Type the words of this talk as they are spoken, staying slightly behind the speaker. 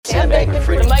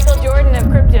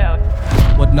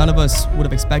what none of us would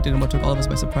have expected and what took all of us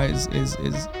by surprise is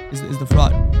the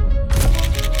fraud.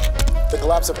 The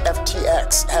collapse of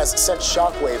FTX has sent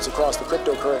shockwaves across the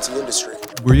cryptocurrency industry.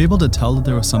 Were you able to tell that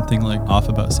there was something like off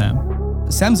about Sam?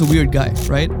 Sam's a weird guy,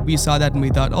 right? We saw that and we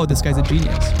thought, oh, this guy's a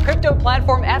genius. Crypto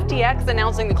platform FTX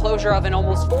announcing the closure of an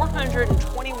almost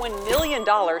 $421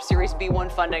 million Series B1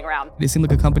 funding round. They seem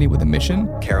like a company with a mission.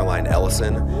 Caroline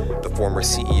Ellison, the former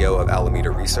CEO of Alameda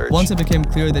Research. Once it became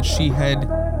clear that she had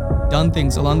done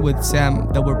things along with Sam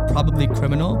that were probably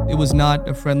criminal, it was not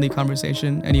a friendly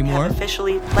conversation anymore. Have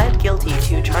officially pled guilty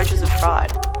to charges of fraud.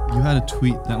 You had a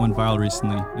tweet that went viral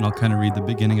recently, and I'll kind of read the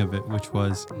beginning of it, which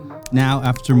was, "Now,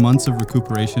 after months of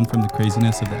recuperation from the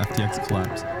craziness of the FTX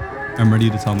collapse, I'm ready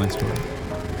to tell my story.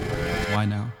 Why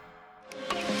now?"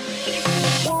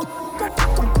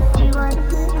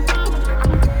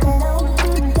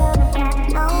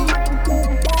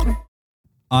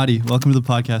 Adi, welcome to the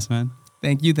podcast, man.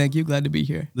 Thank you. Glad to be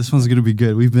here. This one's gonna be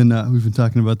good. We've been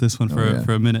talking about this one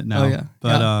for a minute now. Oh yeah,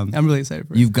 but I'm really excited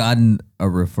for it. You've gotten a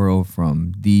referral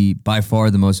from by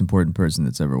far the most important person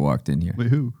that's ever walked in here. wait,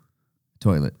 who?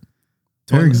 Toilet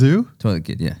Eric Zhu? Toilet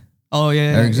Kid, yeah. Oh yeah,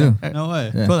 Eric Zhu. No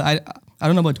way. Yeah. Toilet. I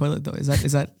don't know about toilet though. Is that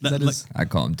his? I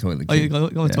call him Toilet Oh, Kid. you go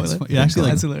with toilet. Yeah, actually,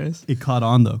 That's hilarious. It caught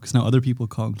on though, because now other people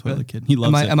call him Toilet Really? Kid. He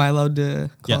loves it. Am I allowed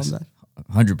to call Yes. him that?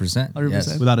 100%. 100%.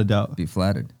 Yes. Without a doubt. Be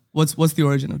flattered. What's the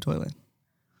origin of toilet?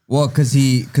 Well,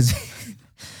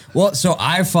 so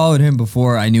I followed him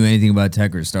before I knew anything about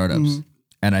tech or startups.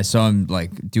 And I saw him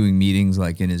like doing meetings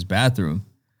like in his bathroom.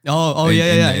 Oh, in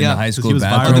yeah. the high school he was viral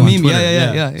bathroom. Oh, the on meme. Twitter.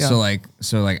 Yeah.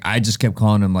 So I just kept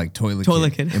calling him like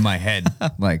Toilet Kid in my head.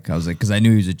 Like I was like, because I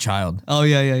knew he was a child. Oh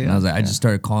yeah. And I was like, I just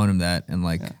started calling him that, and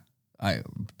like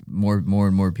more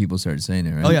and more people started saying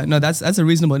it. Right? Oh yeah, no, that's a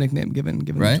reasonable nickname given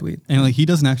Right? the tweet. And like he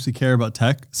doesn't actually care about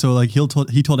tech. So like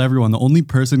he told everyone the only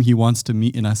person he wants to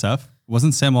meet in SF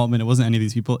wasn't Sam Altman, it wasn't any of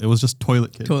these people, it was just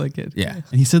Toilet Kid. Toilet Kid. Yeah.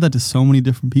 And he said that to so many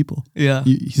different people. Yeah.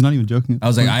 He's not even joking. I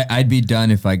was like, I'd be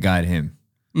done if I got him.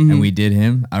 And we did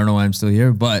him. I don't know why I'm still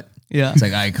here, but Yeah. it's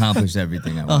like I accomplished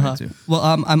everything I wanted to. Well,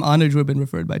 I'm honored to have been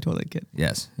referred by Toilet Kid.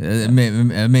 Yes. It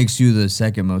makes you the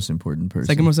second most important person.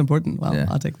 Second most important. Wow, Yeah.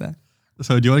 I'll take that.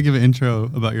 So do you want to give an intro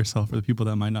about yourself for the people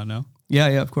that might not know? Yeah,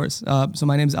 of course. So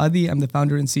my name's Adi. I'm the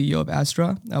founder and CEO of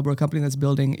Astra. We're a company that's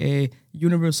building a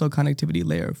universal connectivity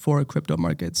layer for crypto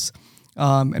markets.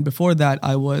 And before that,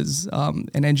 I was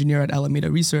an engineer at Alameda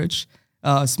Research,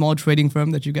 a small trading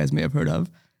firm that you guys may have heard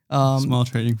of. Small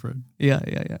trading firm. Yeah.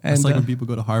 It's And like when people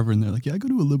go to Harvard and they're like, yeah, I go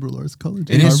to a liberal arts college.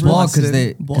 It is small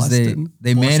because Boston.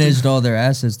 they managed all their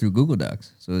assets through Google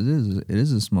Docs. So it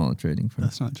is a small trading firm.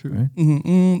 That's not true.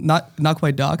 Right? not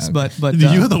quite docs, but Dude,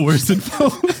 you have the worst info.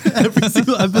 Every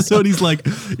single episode, he's like,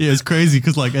 yeah, it's crazy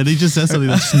because like, and he just says something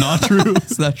that's not true.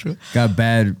 it's not true. Got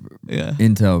bad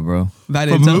intel, bro. Bad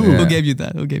From intel. who? Who gave you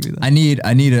that? Who gave you that? I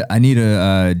need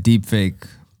a deep fake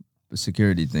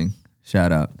security thing.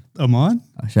 Shout out Aman?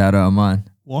 Aman.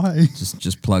 Why?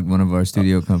 Just plugged one of our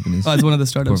studio companies. Oh, it's one of the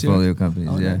startups. Portfolio companies.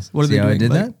 Oh, yeah. nice. What are See they how I doing? did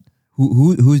Like- that?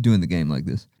 Who's doing the game like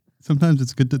this? Sometimes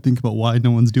it's good to think about why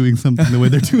no one's doing something the way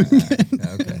they're doing it.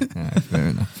 Okay, all right, fair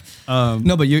enough.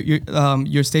 No, but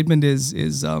your statement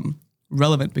is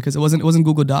relevant because it wasn't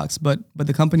Google Docs, but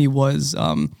the company was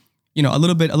a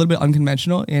little bit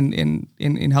unconventional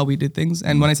in how we did things.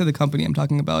 And when I say the company, I'm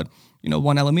talking about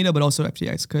one Alameda, but also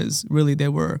FTX, because really they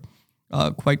were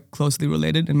quite closely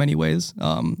related in many ways.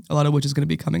 A lot of which is going to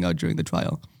be coming out during the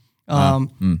trial.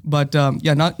 But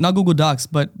not Google Docs,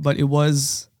 but it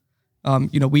was.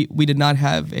 We did not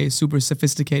have a super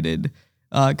sophisticated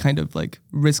kind of like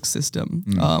risk system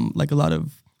like a lot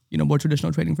of more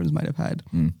traditional trading firms might have had.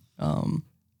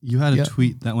 You had a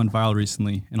tweet that went viral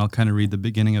recently, and I'll kind of read the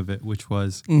beginning of it, which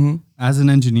was, as an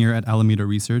engineer at Alameda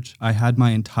Research, I had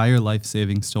my entire life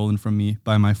savings stolen from me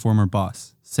by my former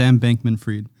boss, Sam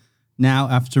Bankman-Fried. Now,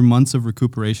 after months of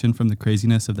recuperation from the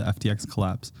craziness of the FTX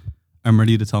collapse, I'm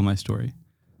ready to tell my story.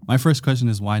 My first question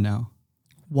is, why now?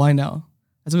 Why now?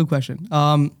 That's a good question.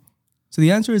 So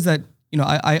the answer is that,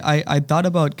 I thought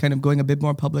about kind of going a bit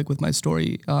more public with my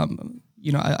story,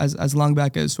 as long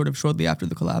back as sort of shortly after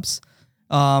the collapse.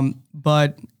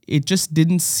 But it just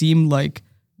didn't seem like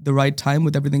the right time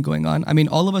with everything going on. I mean,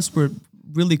 all of us were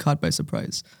really caught by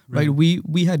surprise, right?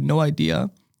 We had no idea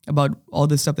about all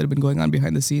this stuff that had been going on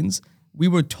behind the scenes. We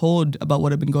were told about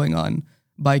what had been going on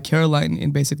by Caroline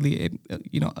in basically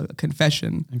a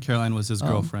confession. And Caroline was his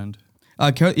girlfriend.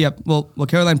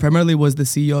 Caroline primarily was the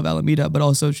CEO of Alameda, but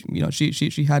also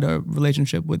she had a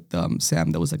relationship with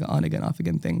Sam that was like an on again, off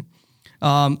again thing.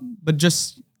 But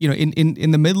just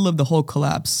in the middle of the whole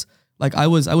collapse, like I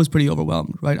was pretty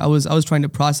overwhelmed, right? I was trying to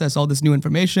process all this new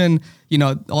information,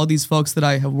 all these folks that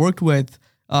I have worked with,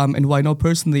 and who I know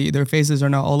personally, their faces are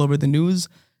now all over the news.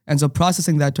 And so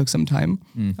processing that took some time.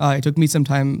 It took me some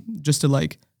time just to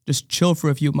just chill for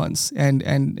a few months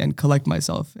and collect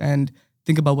myself and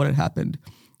think about what had happened.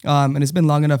 And it's been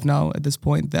long enough now at this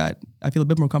point that I feel a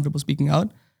bit more comfortable speaking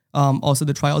out. Also,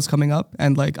 the trial is coming up,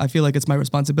 and I feel like it's my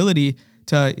responsibility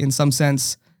to, in some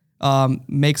sense,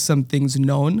 make some things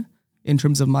known in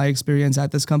terms of my experience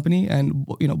at this company. And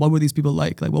what were these people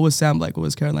like? What was Sam like? What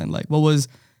was Caroline like? What was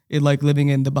it like living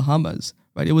in the Bahamas?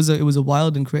 Right? It was a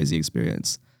wild and crazy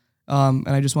experience, and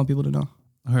I just want people to know.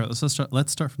 All right,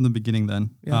 let's start from the beginning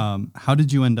then. Yeah. How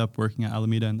did you end up working at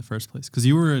Alameda in the first place? Because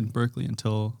you were in Berkeley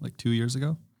until 2 years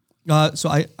ago. So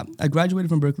I graduated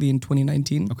from Berkeley in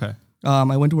 2019. Okay.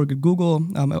 I went to work at Google.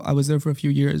 I was there for a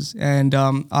few years, and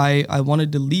I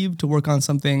wanted to leave to work on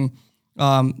something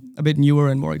a bit newer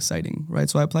and more exciting, right?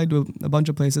 So I applied to a bunch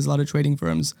of places, a lot of trading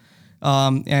firms,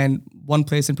 and one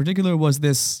place in particular was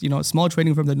this, small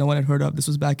trading firm that no one had heard of. This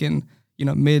was back in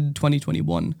mid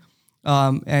 2021,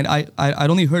 and I'd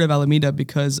only heard of Alameda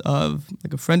because of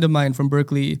a friend of mine from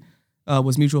Berkeley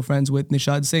was mutual friends with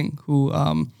Nishad Singh, who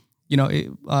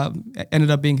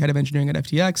ended up being head of engineering at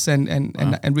FTX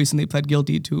and recently pled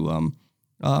guilty to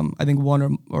I think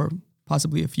one or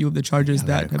possibly a few of the charges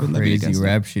that have been levied against him. Crazy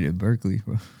rap sheet at Berkeley,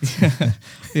 bro.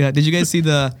 Yeah. Did you guys see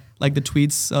the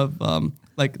tweets of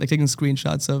taking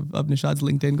screenshots of Nishad's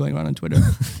LinkedIn going around on Twitter?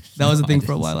 That was a thing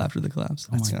for a while after the collapse.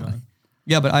 Oh my God.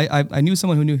 Yeah, but I knew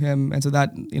someone who knew him, and so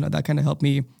that that kind of helped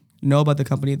me know about the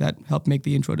company. That helped make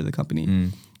the intro to the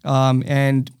company.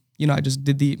 And I just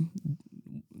did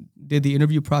the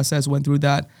interview process, went through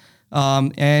that,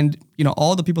 and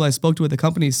all the people I spoke to at the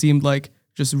company seemed like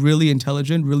just really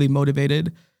intelligent, really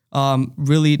motivated,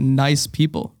 really nice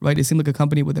people, right? It seemed like a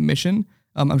company with a mission.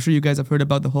 I'm sure you guys have heard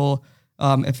about the whole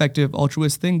effective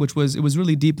altruist thing, it was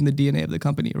really deep in the DNA of the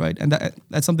company, right? And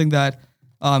that's something that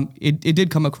it did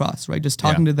come across, right? Just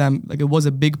talking to them, it was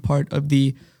a big part of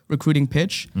the recruiting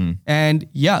pitch. And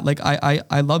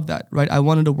I love that, right? I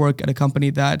wanted to work at a company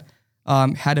that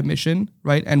had a mission,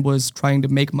 right, and was trying to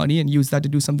make money and use that to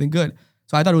do something good.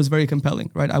 So I thought it was very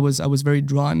compelling, right? I was very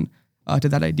drawn to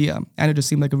that idea, and it just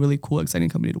seemed like a really cool, exciting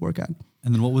company to work at.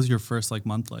 And then what was your first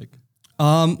month like?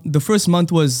 The first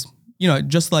month was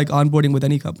just like onboarding with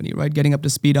any company, right? Getting up to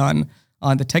speed on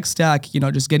the tech stack,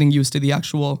 just getting used to the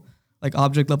actual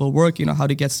object level work, how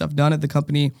to get stuff done at the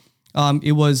company.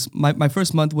 It was my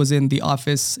first month was in the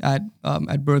office at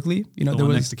Berkeley. The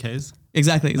one next to K's?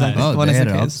 Exactly. Nice. Oh, they had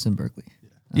an office in Berkeley.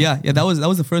 Yeah, that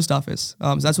was the first office.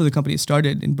 So that's where the company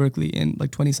started in Berkeley in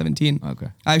 2017. Okay.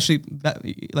 I actually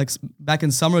back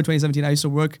in summer of 2017, I used to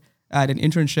work at an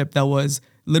internship that was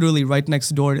literally right next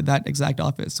door to that exact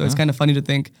office. So it's kind of funny to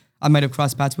think I might have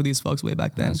crossed paths with these folks way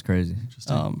back then. That's crazy.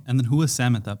 Interesting. And then who was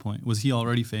Sam at that point? Was he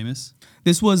already famous?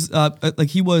 This was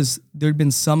there'd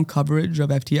been some coverage of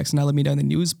FTX and Alameda in the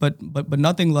news, but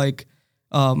nothing like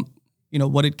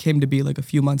what it came to be a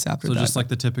few months after that. So just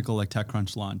the typical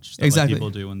TechCrunch launch that Exactly.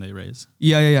 people do when they raise.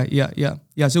 Yeah.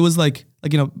 So it was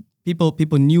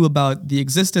people knew about the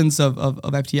existence of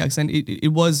FTX, and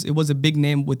it was a big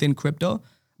name within crypto.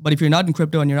 But if you're not in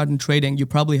crypto and you're not in trading, you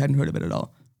probably hadn't heard of it at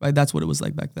all, right? That's what it was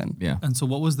like back then. Yeah. And so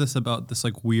what was this about this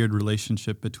weird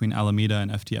relationship between Alameda and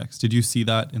FTX? Did you see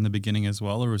that in the beginning as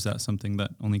well, or was that something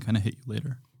that only kind of hit you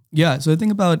later? Yeah. So the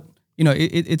thing about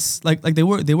it's like they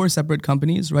were separate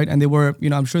companies, right? And they were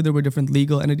I'm sure there were different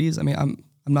legal entities. I mean I'm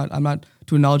not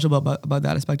too knowledgeable about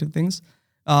that aspect of things,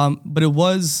 but it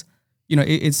was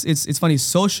it's funny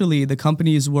socially the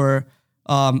companies were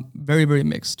very, very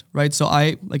mixed, right? So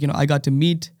I got to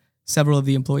meet several of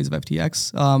the employees of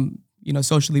FTX.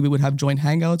 Socially we would have joint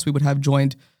hangouts, we would have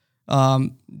joint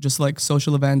just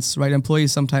social events, right?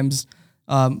 Employees sometimes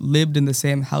lived in the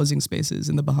same housing spaces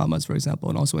in the Bahamas, for example,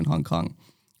 and also in Hong Kong.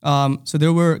 So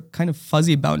there were kind of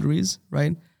fuzzy boundaries,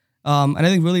 right? And I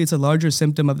think really it's a larger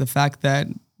symptom of the fact that,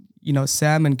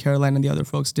 Sam and Caroline and the other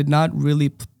folks did not really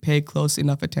pay close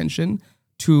enough attention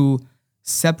to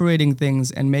separating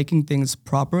things and making things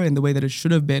proper in the way that it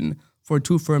should have been for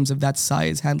two firms of that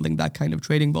size handling that kind of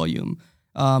trading volume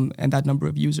and that number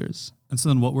of users. And so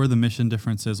then what were the mission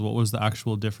differences? What was the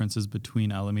actual differences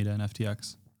between Alameda and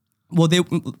FTX? Well,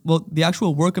 the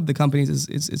actual work of the companies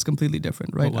is completely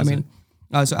different, right?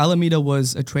 So Alameda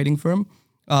was a trading firm.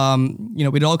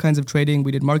 We did all kinds of trading.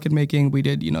 We did market making. We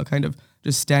did, kind of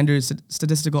just standard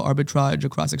statistical arbitrage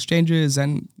across exchanges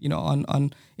and,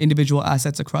 on individual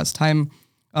assets across time.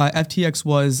 FTX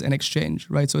was an exchange,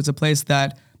 right? So it's a place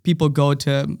that people go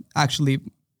to actually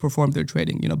perform their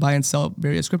trading, buy and sell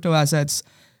various crypto assets.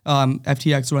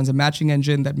 FTX runs a matching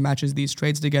engine that matches these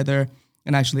trades together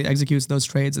and actually executes those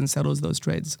trades and settles those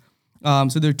trades.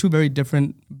 So they're two very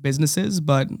different businesses,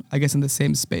 but I guess in the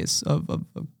same space of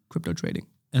crypto trading.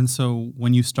 And so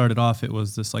when you started off, it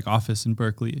was this like office in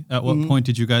Berkeley. At what point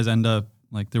did you guys end up,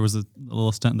 like there was a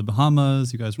little stint in the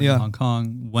Bahamas, you guys were in Hong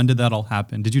Kong. When did that all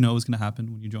happen? Did you know it was going to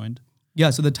happen when you joined? Yeah,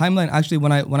 so the timeline, actually,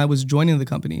 when I was joining the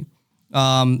company,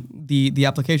 the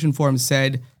application form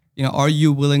said, are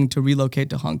you willing to relocate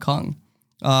to Hong Kong?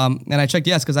 And I checked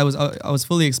yes, because I was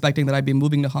fully expecting that I'd be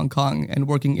moving to Hong Kong and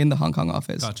working in the Hong Kong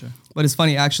office. Gotcha. But it's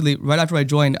funny, actually, right after I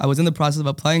joined, I was in the process of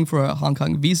applying for a Hong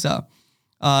Kong visa,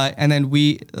 and then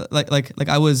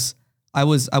I was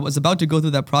about to go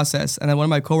through that process, and then one of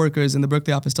my coworkers in the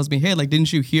Berkeley office tells me, "Hey,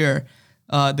 didn't you hear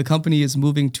the company is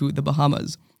moving to the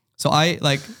Bahamas?" So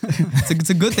it's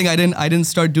a good thing I didn't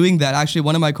start doing that. Actually,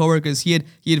 one of my coworkers, he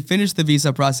had finished the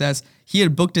visa process. He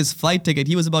had booked his flight ticket.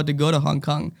 He was about to go to Hong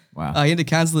Kong. Wow. He had to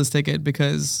cancel his ticket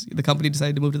because the company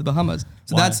decided to move to the Bahamas.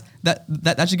 So Why?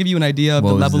 that should give you an idea of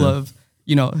the level of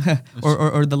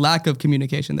or the lack of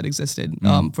communication that existed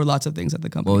for lots of things at the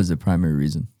company. What was the primary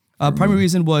reason? Primary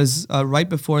reason was right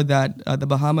before that, the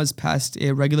Bahamas passed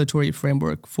a regulatory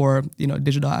framework for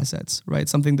digital assets, right?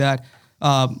 Something that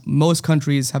most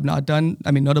countries have not done.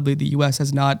 I mean, notably, the U.S.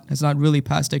 has not really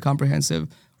passed a comprehensive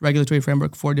regulatory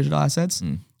framework for digital assets.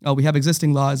 We have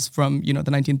existing laws from the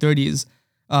 1930s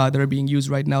that are being used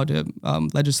right now to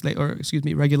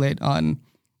regulate on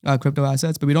crypto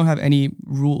assets, but we don't have any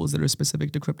rules that are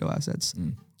specific to crypto assets.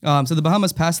 So the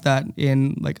Bahamas passed that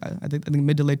in I think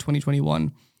mid to late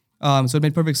 2021. So it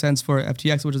made perfect sense for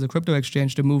FTX, which is a crypto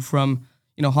exchange, to move from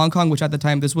Hong Kong, which at the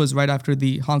time, this was right after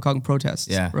the Hong Kong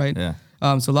protests, right? Yeah.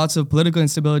 So lots of political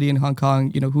instability in Hong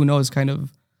Kong. Who knows kind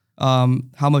of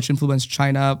how much influence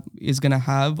China is going to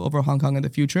have over Hong Kong in the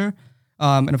future.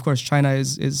 And of course, China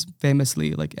is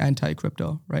famously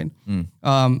anti-crypto, right?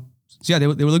 So yeah, they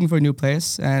were looking for a new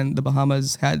place, and the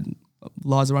Bahamas had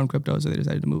laws around crypto, so they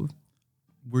decided to move.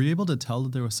 Were you able to tell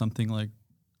that there was something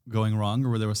going wrong, or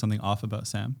where there was something off about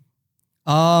Sam?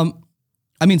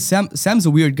 I mean, Sam's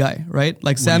a weird guy, right?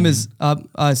 Sam is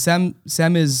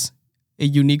a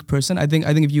unique person. I think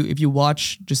if you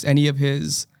watch just any of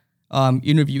his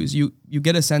interviews, you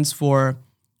get a sense for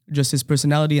just his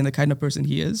personality and the kind of person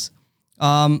he is.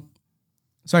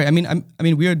 Sorry, I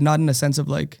mean weird, not in a sense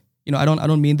of I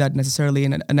don't mean that necessarily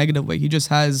in a negative way. He just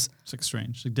has It's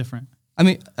strange, different. I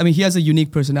mean he has a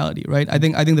unique personality, right? I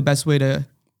think the best way to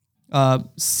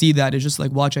see that is just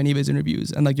watch any of his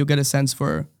interviews, and you'll get a sense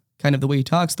for kind of the way he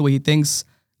talks, the way he thinks,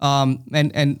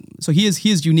 and so he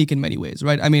is unique in many ways,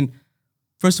 right? I mean,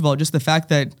 first of all, just the fact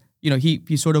that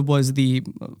he sort of was the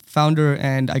founder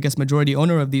and I guess majority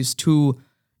owner of these two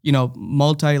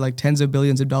multi tens of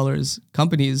billions of dollars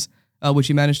companies, which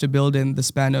he managed to build in the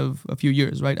span of a few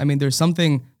years, right? I mean, there's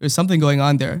something going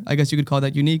on there. I guess you could call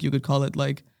that unique. You could call it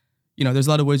there's a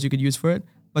lot of words you could use for it,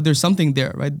 but there's something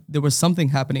there, right? There was something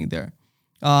happening there.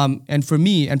 And for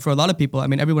me and for a lot of people, I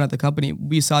mean, everyone at the company,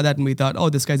 we saw that and we thought, oh,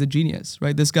 this guy's a genius,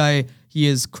 right? This guy, he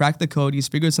has cracked the code. He's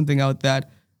figured something out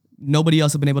that nobody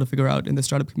else has been able to figure out in the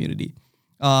startup community.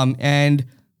 And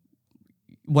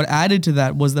what added to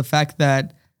that was the fact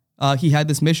that he had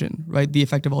this mission, right? The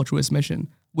effective altruist mission,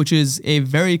 which is a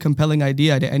very compelling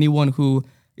idea to anyone who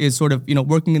is sort of,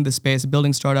 working in the space,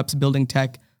 building startups, building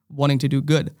tech, wanting to do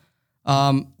good.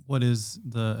 What is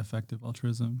the effective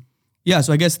altruism? Yeah,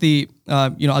 so I guess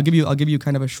I'll give you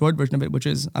kind of a short version of it, which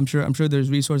is I'm sure there's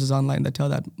resources online that tell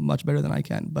that much better than I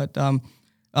can. But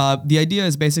the idea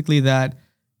is basically that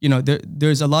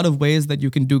there's a lot of ways that you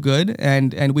can do good,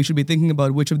 and we should be thinking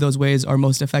about which of those ways are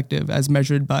most effective, as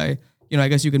measured by I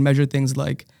guess you can measure things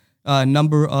like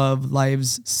number of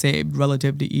lives saved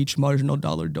relative to each marginal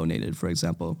dollar donated, for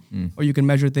example, or you can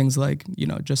measure things like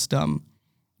just how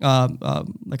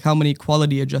many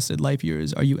quality adjusted life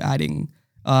years are you adding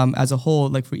as a whole,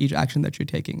 for each action that you're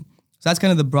taking. So that's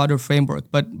kind of the broader framework.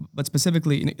 But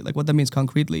specifically, what that means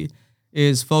concretely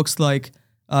is folks like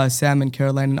Sam and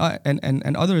Caroline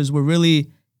and others were really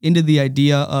into the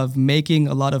idea of making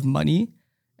a lot of money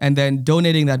and then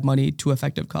donating that money to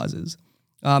effective causes.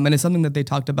 And it's something that they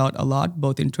talked about a lot,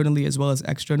 both internally as well as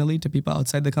externally to people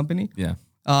outside the company. Yeah.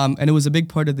 And it was a big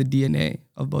part of the DNA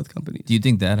of both companies. Do you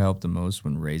think that helped the most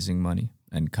when raising money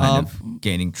and kind of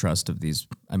gaining trust of these?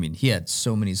 I mean, he had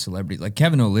so many celebrities. Like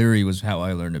Kevin O'Leary was how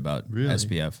I learned about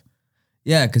SPF.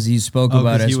 Yeah, because he spoke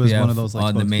about he was SPF one of those,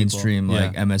 on the mainstream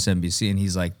spokespeople. MSNBC, and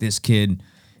he's like, this kid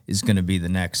is going to be the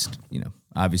next,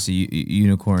 obviously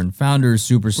unicorn founder,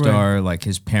 superstar. Right. Like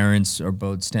his parents are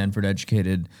both Stanford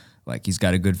educated. like he's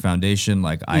got a good foundation.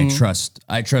 Like I trust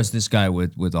this guy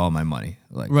with all my money.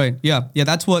 Like Right. Yeah. Yeah.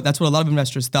 That's what a lot of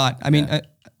investors thought. I mean,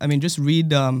 I mean, just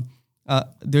read.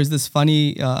 There's this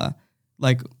funny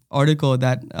like article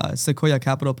that Sequoia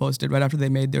Capital posted right after they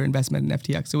made their investment in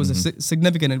FTX. It was a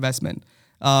significant investment,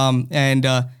 and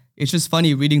it's just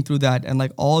funny reading through that and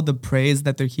like all the praise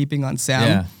that they're heaping on Sam.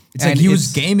 Yeah. It's And like he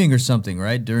was gaming or something,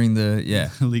 right? During the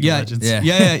League of Legends.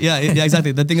 Yeah,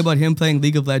 exactly. The thing about him playing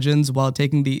League of Legends while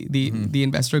taking the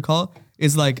investor call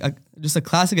is like just a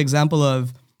classic example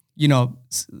of, you know,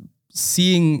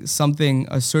 seeing something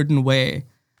a certain way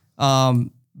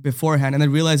beforehand and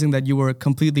then realizing that you were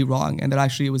completely wrong and that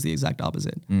actually it was the exact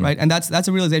opposite, right? And that's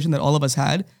a realization that all of us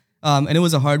had, and it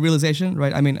was a hard realization,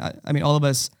 right? I mean, all of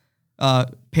us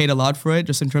paid a lot for it,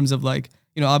 just in terms of like,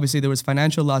 you know, obviously there was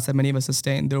financial loss that many of us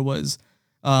sustained. There was,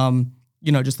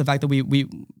 you know, just the fact that we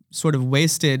sort of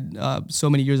wasted so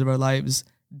many years of our lives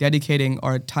dedicating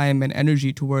our time and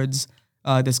energy towards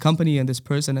this company and this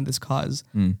person and this cause.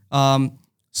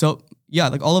 So yeah,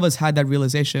 like all of us had that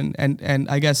realization, and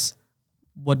I guess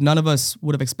what none of us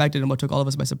would have expected and what took all of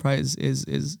us by surprise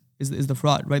is the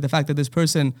fraud, right? The fact that this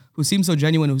person who seemed so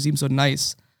genuine, who seemed so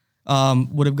nice,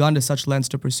 would have gone to such lengths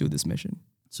to pursue this mission.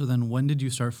 So then when did you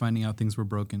start finding out things were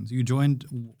broken? So you joined,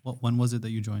 when was it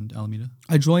that you joined Alameda?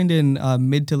 I joined in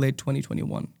mid to late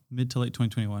 2021. Mid to late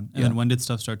 2021. And then when did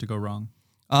stuff start to go wrong?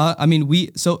 I mean,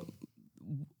 it's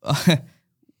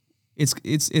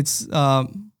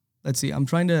let's see, I'm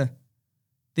trying to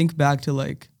think back to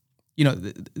like, you know,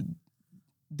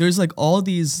 there's like all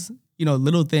these, you know,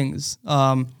 little things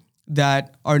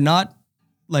that are not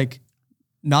like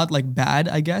bad,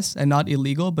 I guess, and not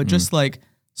illegal, but just like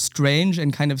strange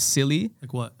and kind of silly.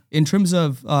 Like what? In terms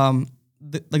of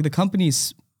the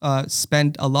companies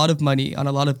spent a lot of money on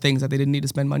a lot of things that they didn't need to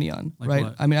spend money on, Like right?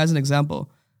 what? I mean, as an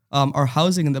example, our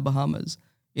housing in the Bahamas,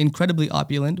 incredibly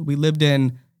opulent. We lived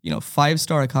in, you know,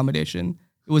 5-star accommodation.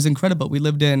 It was incredible. We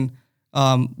lived in,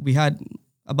 we had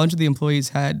a bunch of the employees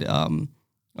had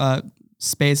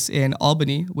space in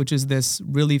Albany, which is this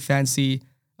really fancy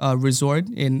resort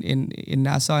in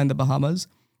Nassau in the Bahamas,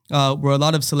 where a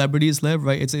lot of celebrities live.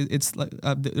 Right, it's like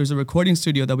there's a recording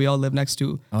studio that we all live next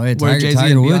to. Oh yeah, where Jay-Z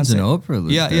Tiger and Woods Beyonce- and Oprah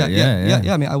live Yeah, there.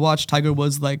 yeah. I mean, I watched Tiger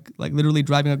Woods like literally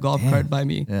driving a golf cart by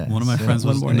me. Yeah. One of my friends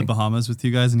one was in morning. the Bahamas with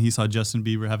you guys and he saw Justin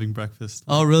Bieber having breakfast.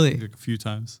 Oh, really? Like a few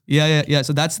times. Yeah.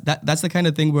 So that's the kind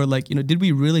of thing where like, you know, did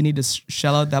we really need to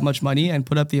shell out that much money and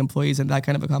put up the employees in that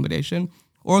kind of accommodation,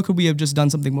 or could we have just done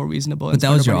something more reasonable? But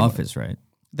that was your office, right?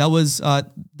 That was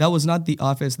not the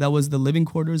office. That was the living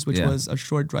quarters, which Yeah. was a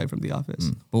short drive from the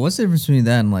office. But what's the difference between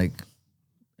that and like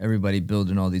everybody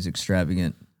building all these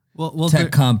extravagant Well,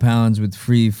 tech compounds with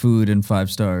free food and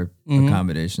 5-star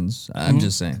accommodations? I'm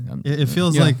just saying. it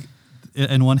feels Yeah. like,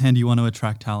 in one hand, you want to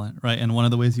attract talent, right? And one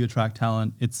of the ways you attract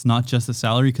talent, it's not just the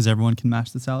salary because everyone can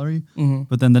match the salary.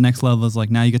 But then the next level is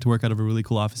like, now you get to work out of a really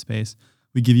cool office space.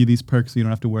 We give you these perks so you don't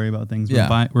have to worry about things.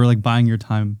 Yeah. We're like buying your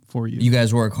time for you. You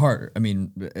guys work harder. I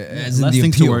mean, as in less the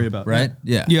things to appeal, worry about. right?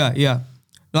 Yeah. Yeah.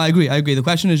 No, I agree. The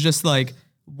question is just like,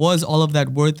 was all of that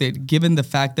worth it, given the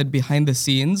fact that behind the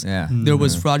scenes there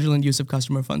was fraudulent use of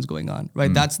customer funds going on,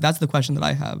 right? That's the question that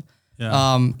I have.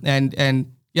 Yeah.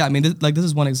 And yeah, I mean, this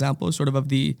is one example, sort of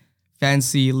the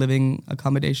fancy living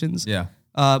accommodations. Yeah.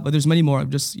 But there's many more of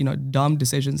just, you know, dumb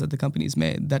decisions that the companies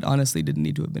made that honestly didn't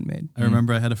need to have been made. I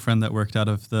remember I had a friend that worked out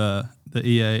of the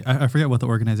EA. I forget what the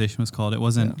organization was called. It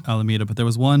wasn't Alameda, but there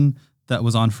was one that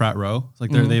was on Frat Row. It's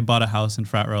like they bought a house in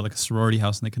Frat Row, like a sorority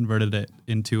house, and they converted it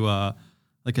into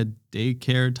like a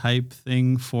daycare type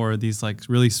thing for these like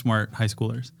really smart high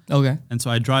schoolers. Okay. And so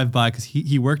I drive by because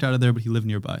he worked out of there, but he lived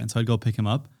nearby. And so I'd go pick him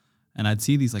up and I'd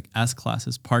see these like S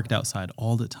classes parked outside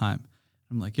all the time.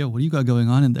 I'm like, yo, what do you got going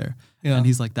on in there? Yeah. And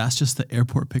he's like, that's just the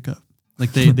airport pickup.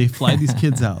 Like they fly these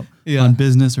kids out Yeah. on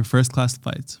business or first class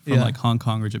flights from Yeah. like Hong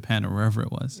Kong or Japan or wherever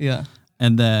it was. Yeah.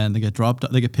 And then they get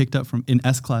picked up in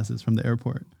S classes from the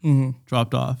airport,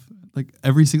 dropped off. Like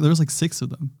there was like 6 of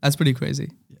them. That's pretty crazy.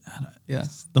 Yeah.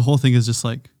 The whole thing is just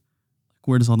like,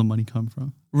 where does all the money come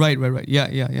from? Right. Yeah.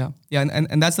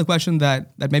 And that's the question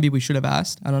that maybe we should have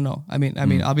asked. I don't know. I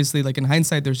mean, obviously, like in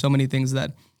hindsight, there's so many things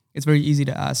that it's very easy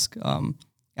to ask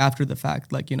after the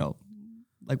fact. Like, you know,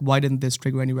 like why didn't this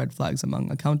trigger any red flags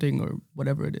among accounting or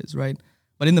whatever it is, right?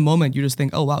 But in the moment, you just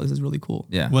think, oh wow, this is really cool.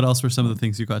 Yeah. What else were some of the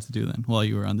things you got to do then while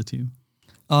you were on the team?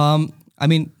 I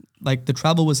mean, like the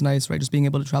travel was nice, right? Just being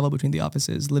able to travel between the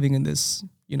offices, living in this,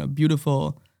 you know,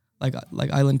 beautiful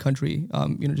like island country,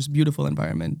 you know, just beautiful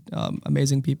environment,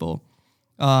 amazing people,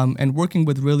 and working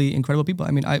with really incredible people.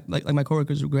 I mean, I like my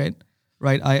coworkers were great,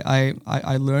 right?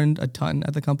 I learned a ton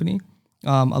at the company,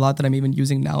 a lot that I'm even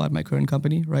using now at my current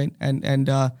company, right? And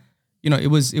it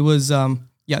was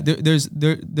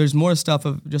there's more stuff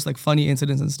of just like funny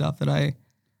incidents and stuff that I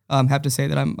have to say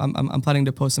that I'm planning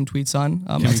to post some tweets on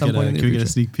at some point in the Can we future. get a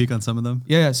sneak peek on some of them?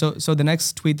 Yeah. So the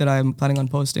next tweet that I'm planning on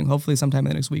posting, hopefully sometime in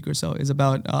the next week or so, is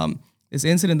about this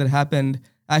incident that happened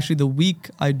actually the week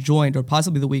I joined, or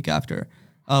possibly the week after,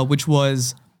 which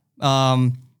was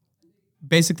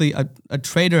basically a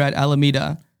trader at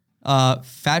Alameda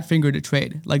fat fingered a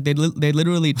trade. Like they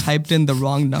literally typed in the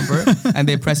wrong number and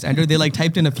they pressed enter. They like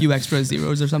typed in a few extra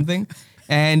zeros or something,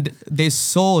 and they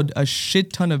sold a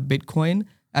shit ton of Bitcoin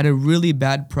at a really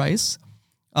bad price.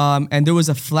 And there was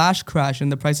a flash crash in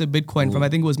the price of Bitcoin from, I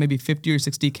think it was maybe 50 or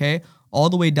 60K all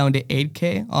the way down to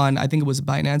 8K on, I think it was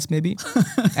Binance maybe.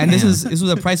 And this was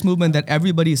a price movement that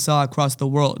everybody saw across the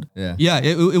world. Yeah.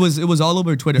 It was all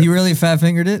over Twitter. He really fat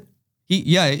fingered it?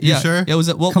 Yeah. sure? It was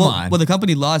Come on. well, the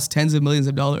company lost tens of millions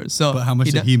of dollars. So But how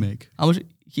much did he make? How much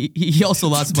he also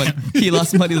lost money. He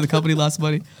lost money. The company lost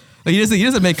money. But he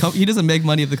doesn't make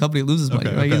money if the company loses money,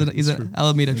 Okay, right? okay. He's an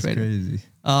Alameda trader. Crazy.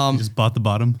 He just bought the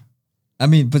bottom. I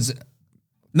mean, but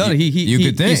You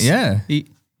could think, yeah. He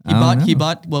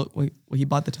bought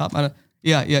the top. I don't,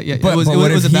 yeah. But, it what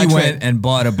was if a bad he trade. went and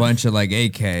bought a bunch of like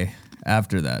AK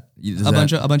after that? A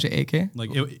bunch of AK. Like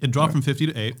it dropped from 50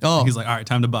 to 8. Oh. He's like, all right,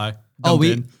 time to buy. Oh, Dump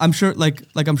in. I'm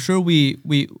sure we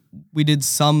did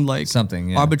some like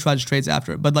Something, yeah. arbitrage trades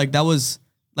after, but like that was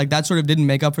like that sort of didn't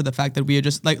make up for the fact that we had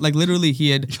just like literally he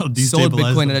had Y'all sold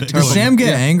destabilized Bitcoin the at a Bitcoin. terrible. Does Sam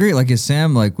get angry? Like, is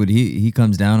Sam like, would he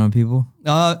comes down on people?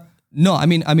 No, I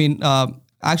mean,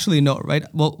 actually no, right?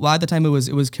 Well, at the time it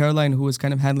was Caroline who was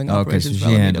kind of handling Okay, so operations. she for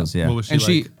Alameda. handles, yeah. What was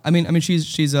she And like?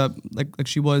 she's a like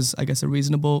she was, I guess, a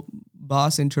reasonable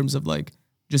boss in terms of like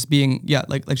just being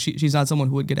she's not someone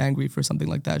who would get angry for something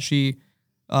like that. She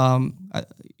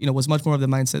was much more of the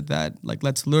mindset that like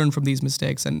let's learn from these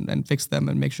mistakes and fix them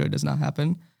and make sure it does not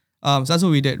happen. So that's what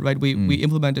we did, right? We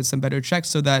implemented some better checks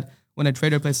so that when a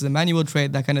trader places a manual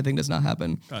trade, that kind of thing does not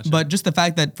happen. Gotcha. But just the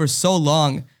fact that for so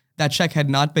long that check had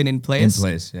not been in place,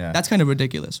 Yeah. that's kind of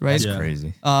ridiculous, right? That's Yeah.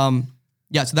 crazy.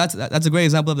 Yeah, so that's a great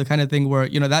example of the kind of thing where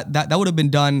that would have been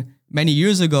done many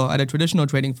years ago at a traditional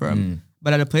trading firm,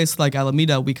 but at a place like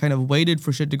Alameda, we kind of waited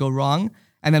for shit to go wrong,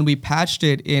 and then we patched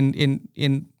it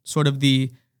in sort of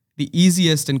the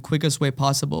easiest and quickest way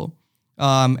possible,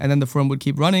 and then the firm would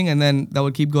keep running, and then that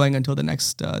would keep going until the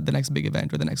next big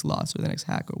event or the next loss or the next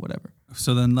hack or whatever.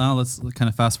 So then now let's kind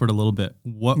of fast forward a little bit.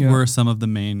 What were some of the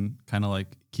main kind of like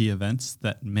key events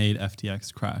that made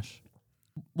FTX crash?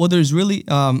 Well, there's really,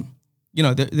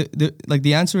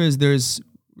 the answer is there's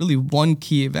really one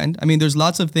key event. I mean, there's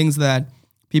lots of things that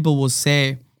people will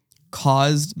say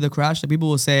caused the crash. That people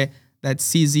will say that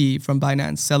CZ from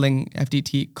Binance selling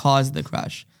FTT caused the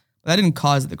crash. But that didn't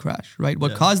cause the crash, right?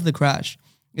 What caused the crash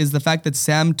is the fact that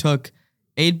Sam took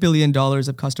 $8 billion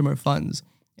of customer funds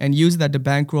and used that to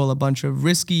bankroll a bunch of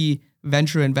risky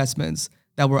venture investments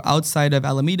that were outside of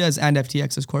Alameda's and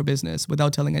FTX's core business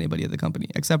without telling anybody at the company,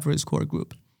 except for his core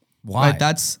group. Why? Right?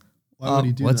 That's Why would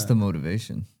he do What's that? the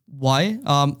motivation? why.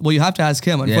 Well, you have to ask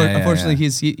him. Unfortunately,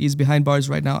 he's behind bars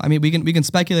right now. I mean, we can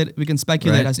speculate. We can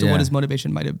speculate Right, as to yeah. what his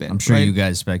motivation might have been. I'm sure right? you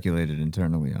guys speculated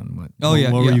internally on what. Oh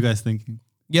yeah. What yeah. were you guys thinking?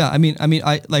 Yeah, I mean,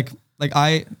 I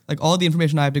all the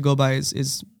information I have to go by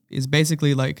is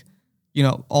basically like,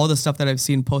 all the stuff that I've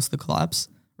seen post the collapse,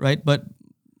 right? But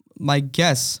my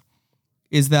guess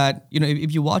is that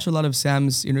if you watch a lot of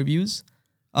Sam's interviews,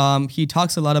 he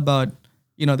talks a lot about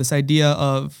this idea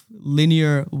of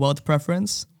linear wealth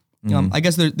preference. I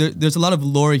guess there's a lot of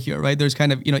lore here, right? There's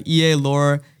kind of EA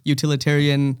lore,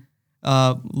 utilitarian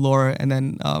lore, and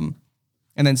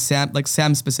then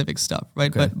Sam specific stuff,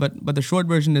 right? Okay. But the short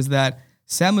version is that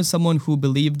Sam was someone who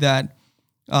believed that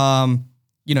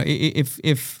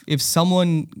if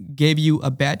someone gave you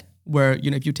a bet where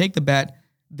if you take the bet,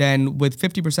 then with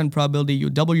 50% probability you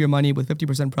double your money, with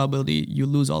 50% probability you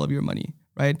lose all of your money,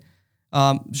 right?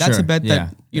 That's Sure, a bet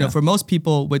that yeah. for most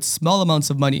people with small amounts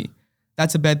of money,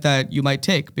 that's a bet that you might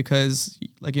take because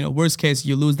worst case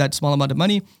you lose that small amount of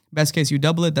money, best case you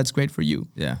double it, that's great for you.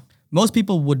 Yeah. Most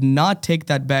people would not take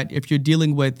that bet if you're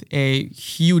dealing with a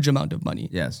huge amount of money.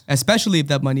 Yes. Especially if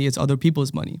that money is other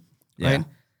people's money, right?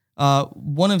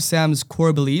 One of Sam's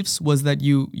core beliefs was that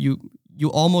you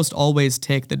almost always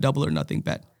take the double or nothing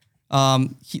bet.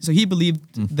 So he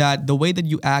believed that the way that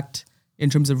you act in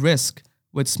terms of risk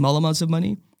with small amounts of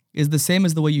money is the same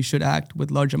as the way you should act with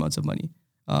large amounts of money.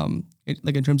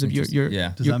 In terms of your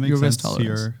Does that make your sense risk to tolerance.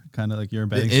 your kind of like your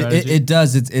betting strategy? It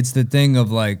does. It's the thing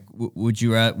of like, would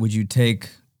you take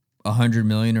 100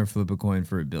 million or flip a coin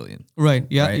for $1 billion. Right.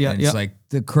 Yeah. Right? Yeah. And yeah. it's like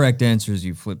the correct answer is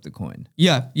you flip the coin.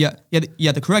 Yeah.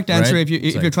 The correct answer, Right?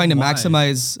 if you're like, trying to why?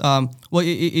 maximize,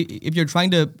 if you're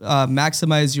trying to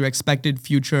maximize your expected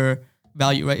future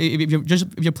value, right? If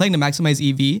you're playing to maximize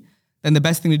EV, then the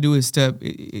best thing to do is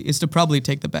to probably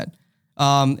take the bet.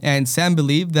 And Sam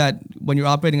believed that when you're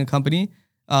operating a company,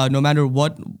 no matter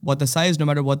what the size, no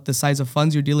matter what the size of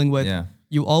funds you're dealing with,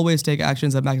 you always take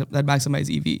actions that maximize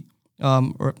EV.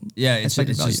 It's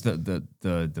expected value. just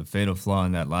the fatal flaw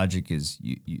in that logic is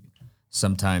you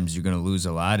sometimes you're going to lose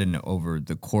a lot, and over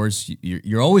the course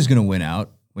you're always going to win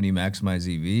out when you maximize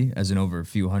EV, as in over a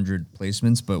few hundred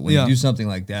placements. But when you do something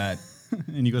like that,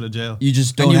 and you go to jail. you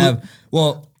just don't have.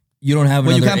 You don't have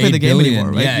Well, you another can't play the 8 game billion.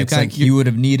 anymore, right? Yeah, You it's can't- like you- you would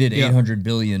have needed Yeah. 800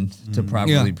 billion to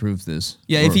properly prove this.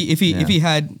 Yeah, Or- if he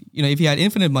had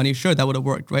infinite money, sure, that would have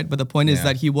worked, right? But the point is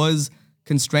that he was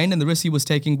constrained, and the risks he was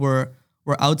taking were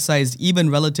outsized,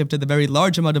 even relative to the very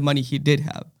large amount of money he did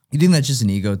have. You think that's just an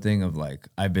ego thing of like,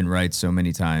 I've been right so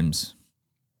many times,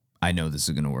 I know this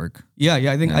is gonna work. Yeah,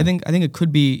 I think it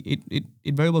could be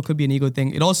it very well could be an ego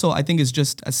thing. It also, I think, is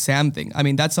just a Sam thing. I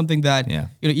mean, that's something that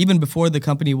even before the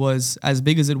company was as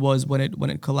big as it was when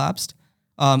it collapsed,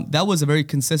 that was a very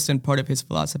consistent part of his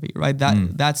philosophy, right?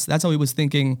 That's how he was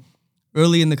thinking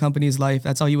early in the company's life.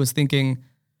 That's how he was thinking,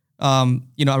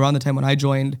 around the time when I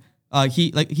joined.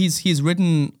 He's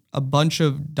written a bunch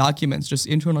of documents, just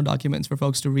internal documents for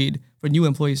folks to read, for new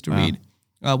employees to read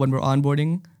when we're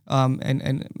onboarding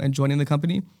and joining the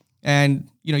company. And,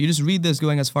 you just read this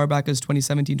going as far back as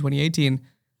 2017, 2018.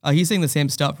 He's saying the same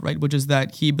stuff, right? Which is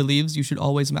that he believes you should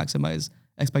always maximize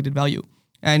expected value.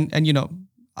 And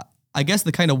I guess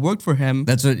the kind of worked for him.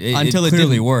 That's what until it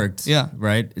clearly didn't. worked. Yeah.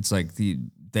 Right. It's like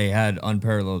they had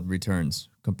unparalleled returns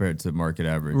compared to market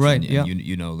average. Right, And yeah.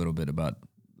 you know a little bit about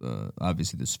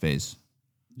obviously the space.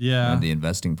 Yeah. And the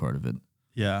investing part of it.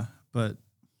 Yeah. But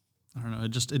I don't know. It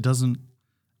just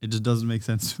doesn't make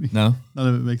sense to me. No. None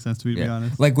of it makes sense to me, to be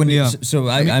honest. Like when Yeah.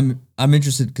 I'm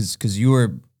interested because you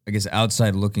were, I guess,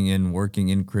 outside looking in, working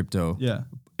in crypto. Yeah.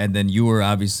 And then you were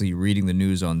obviously reading the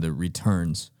news on the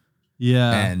returns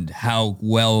Yeah. and how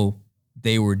well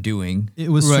they were doing. It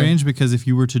was Right. strange because if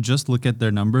you were to just look at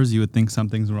their numbers, you would think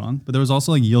something's wrong. But there was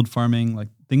also like yield farming, like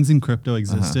things in crypto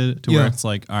existed to where Yeah. it's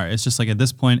like, all right, it's just like at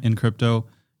this point in crypto,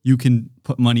 you can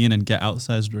put money in and get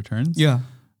outsized returns. Yeah.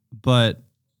 But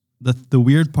the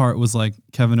weird part was like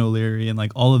Kevin O'Leary and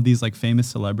like all of these like famous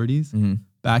celebrities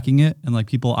backing it, and like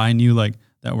people I knew like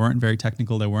that weren't very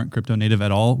technical, that weren't crypto native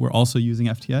at all, were also using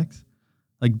FTX.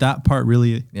 Like that part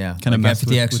really kind of messed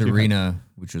FTX with your head. Arena,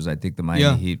 which was I think the Miami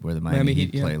Yeah. Heat, where the Miami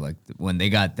Heat yeah. play. Like when they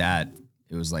got that,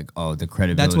 it was like, oh, the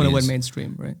credibility. That's when it went is-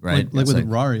 mainstream, right? Right. Like It's with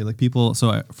Rari, like people.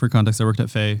 So for context, I worked at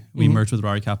Faye. We merged with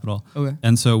Rari Capital. Okay.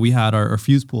 And so we had our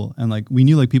fuse pool, and like we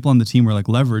knew like people on the team were like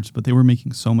leveraged, but they were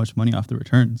making so much money off the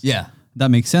returns. Yeah. That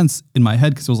makes sense in my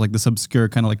head because it was like this obscure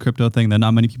kind of like crypto thing that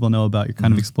not many people know about. You're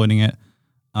kind of exploiting it.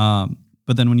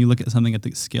 But then when you look at something at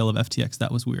the scale of FTX,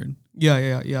 that was weird.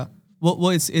 Yeah. Well,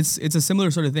 it's a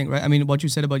similar sort of thing, right? I mean, what you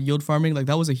said about yield farming, like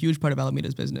that was a huge part of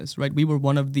Alameda's business, right? We were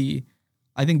one of the,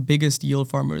 I think, biggest yield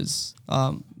farmers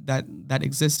that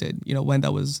existed. When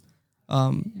that was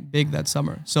big that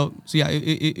summer. So yeah,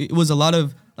 it was a lot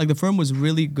of like the firm was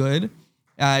really good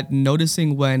at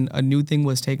noticing when a new thing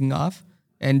was taking off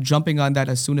and jumping on that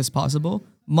as soon as possible,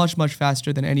 much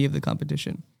faster than any of the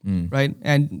competition, right?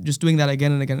 And just doing that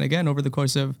again and again and again over the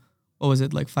course of, what was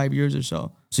it, like 5 years or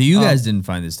so. So you guys didn't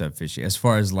find this stuff fishy, as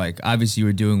far as like, obviously you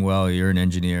were doing well, you're an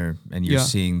engineer, and you're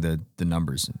seeing the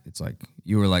numbers. It's like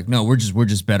you were like, no, we're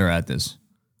just better at this.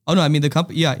 Oh no, I mean the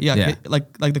company. Yeah.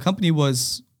 Like the company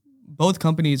was, both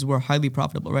companies were highly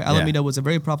profitable, right? Alameda was a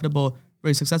very profitable,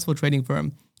 very successful trading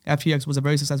firm. FTX was a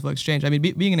very successful exchange. I mean,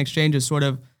 being an exchange is sort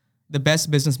of the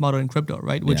best business model in crypto,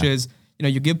 right? Which is,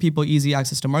 you give people easy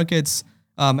access to markets,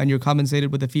 and you're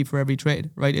compensated with a fee for every trade,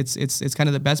 right? It's kind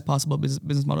of the best possible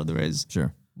business model there is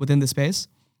within the space.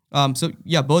 So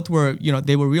yeah, both were,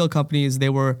 they were real companies. They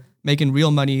were making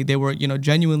real money. They were,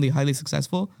 genuinely highly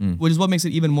successful, which is what makes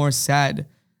it even more sad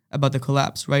about the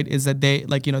collapse, right? Is that they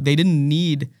they didn't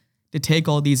need to take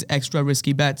all these extra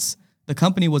risky bets. The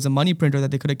company was a money printer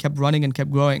that they could have kept running and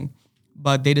kept growing,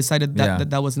 but they decided that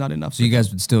that was not enough. So you guys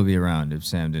would still be around if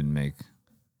Sam didn't make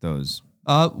those.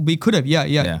 We could have,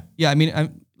 yeah. I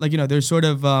mean, there's sort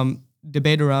of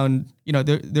debate around,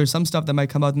 there's some stuff that might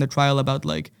come out in the trial about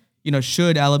like,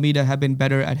 should Alameda have been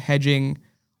better at hedging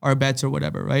our bets or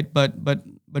whatever, right? But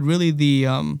really the,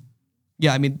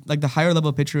 I mean, like the higher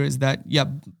level picture is that,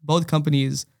 both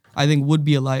companies I think would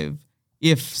be alive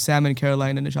if Sam and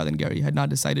Caroline and Nishad and Gary had not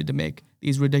decided to make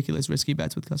these ridiculous risky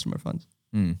bets with customer funds.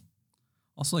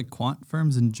 Also, like quant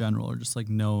firms in general are just like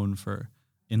known for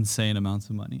insane amounts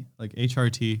of money. Like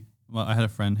HRT. Well, I had a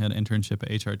friend who had an internship at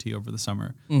HRT over the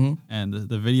summer, and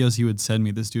the videos he would send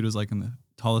me, this dude was like in the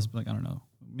tallest, like I don't know,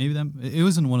 maybe it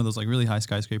was in one of those like really high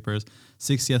skyscrapers,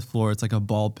 60th floor. It's like a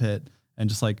ball pit, and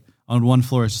just like on one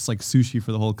floor it's just like sushi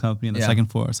for the whole company, and the second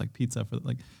floor it's like pizza for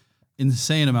like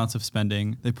insane amounts of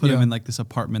spending. They put him in like this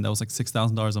apartment that was like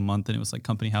 $6,000 a month, and it was like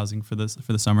company housing for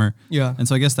the summer. Yeah, and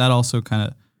so I guess that also kind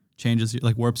of changes,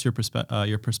 like warps your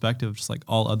perspective, just like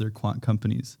all other quant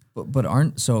companies. But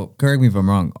correct me if I'm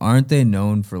wrong, aren't they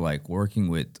known for like working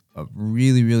with a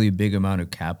really, really big amount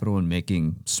of capital and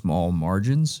making small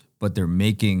margins, but they're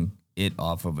making it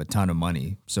off of a ton of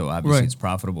money. So obviously it's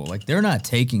profitable. Like they're not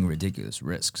taking ridiculous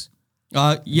risks.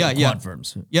 Quant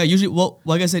firms. Yeah, usually, well,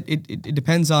 like I said, it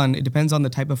depends on the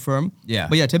type of firm. Yeah.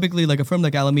 But yeah, typically like a firm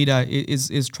like Alameda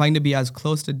is trying to be as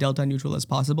close to delta neutral as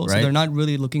possible. Right. So they're not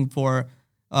really looking for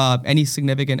any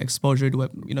significant exposure to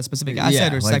a specific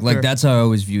asset or sector. Like that's how I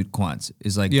always viewed quants.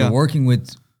 Is like you're working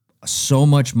with so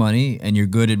much money and you're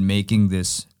good at making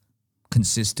this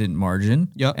consistent margin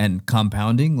and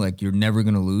compounding. Like you're never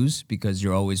gonna lose because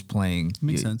you're always playing.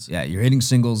 Makes sense. Yeah, you're hitting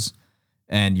singles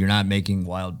and you're not making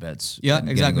wild bets. Yeah,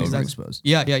 exactly.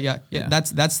 Yeah.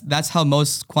 That's how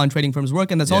most quant trading firms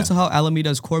work, and that's also how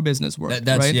Alameda's core business works.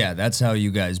 Right? Yeah, that's how you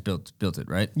guys built it,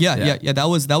 right? Yeah. That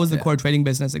was the core trading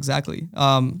business exactly.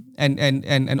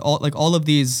 And all of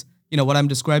these, what I'm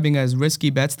describing as risky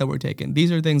bets that were taken.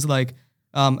 These are things like,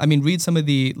 read some of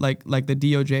the like the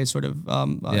DOJ sort of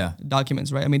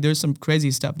documents, right? I mean, there's some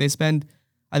crazy stuff. They spend,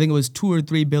 I think it was $2 or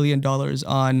 $3 billion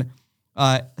on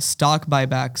stock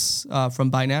buybacks from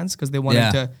Binance because they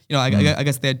wanted to, I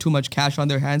guess they had too much cash on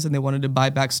their hands and they wanted to buy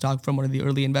back stock from one of the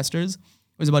early investors.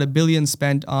 It was about $1 billion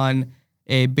spent on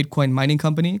a Bitcoin mining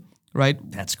company, right?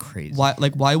 That's crazy.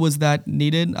 Why was that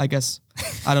needed? I guess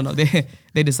I don't know.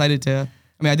 They decided to.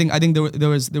 I think there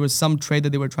was some trade that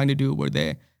they were trying to do where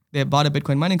they bought a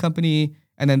Bitcoin mining company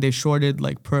and then they shorted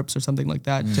like perps or something like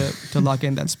that to lock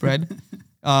in that spread.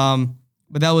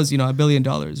 But that was, $1 billion,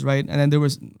 right? And then there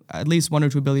was at least $1 or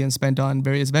 $2 billion spent on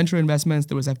various venture investments.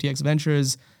 There was FTX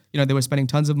Ventures. They were spending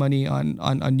tons of money on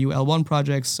new L1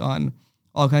 projects, on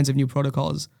all kinds of new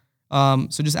protocols. So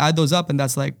just add those up, and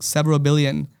that's like several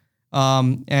billion.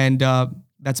 And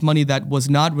that's money that was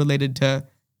not related to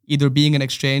either being an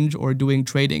exchange or doing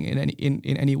trading in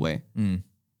any way. Mm.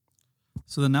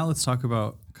 So then now let's talk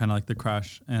about kind of like the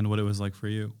crash and what it was like for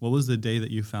you. What was the day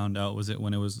that you found out? Was it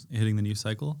when it was hitting the news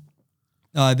cycle?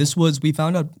 We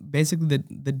found out basically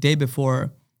the day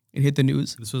before it hit the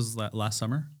news. This was last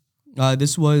summer?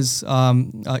 This was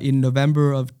in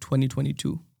November of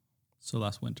 2022. So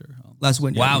last winter. Last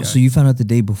winter. Wow. Yeah. So you found out the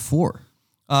day before?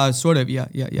 Sort of. Yeah.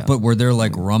 But were there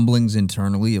like rumblings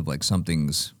internally of like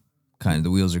something's kind of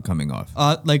the wheels are coming off?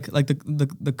 Like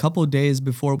the couple of days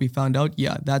before we found out.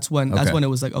 Yeah. That's when it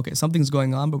was like, okay, something's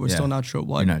going on, but we're still not sure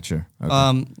what. You're not sure.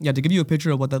 Okay. To give you a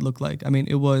picture of what that looked like. I mean,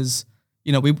 it was.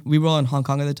 We were all in Hong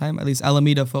Kong at the time. At least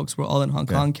Alameda folks were all in Hong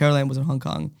Kong. Caroline was in Hong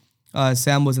Kong.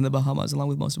 Sam was in the Bahamas along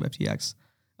with most of FTX.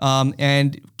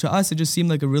 And to us, it just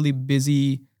seemed like a really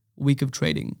busy week of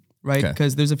trading, right?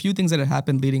 Because there's a few things that had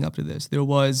happened leading up to this. There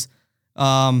was,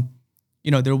 the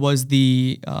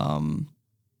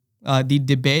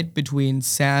debate between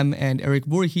Sam and Eric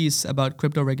Voorhees about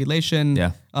crypto regulation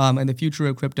and the future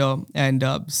of crypto. And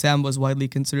Sam was widely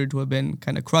considered to have been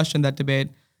kind of crushed in that debate.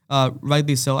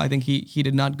 Rightly so. I think he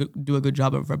did not do a good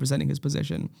job of representing his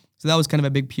position. So that was kind of a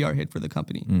big PR hit for the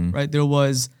company, right? There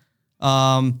was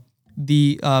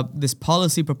this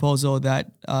policy proposal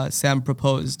that Sam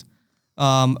proposed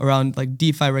around like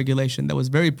DeFi regulation that was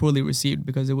very poorly received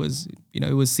because it was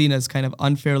seen as kind of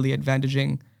unfairly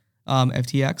advantaging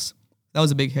FTX. That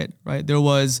was a big hit, right? There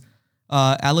was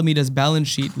Alameda's balance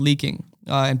sheet leaking,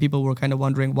 and people were kind of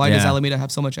wondering why does Alameda have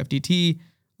so much FTT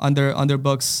on their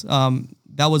books.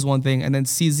 That was one thing. And then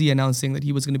CZ announcing that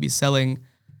he was going to be selling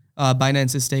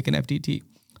Binance's stake in FTT.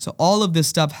 So all of this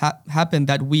stuff happened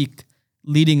that week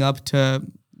leading up to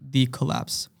the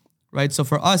collapse, right? So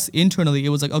for us internally, it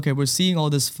was like, okay, we're seeing all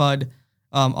this FUD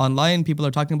online. People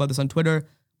are talking about this on Twitter.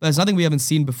 But it's nothing we haven't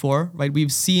seen before, right?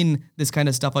 We've seen this kind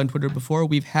of stuff on Twitter before.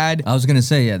 We've had... I was going to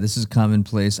say, this is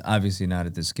commonplace. Obviously not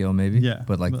at this scale, maybe. Yeah.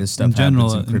 But like this stuff in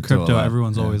general, happens in crypto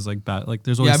everyone's always like bad. Like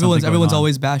there's always everyone's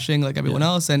always bashing like everyone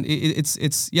else. And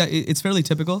it's fairly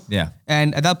typical. Yeah.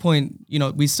 And at that point,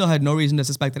 we still had no reason to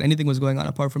suspect that anything was going on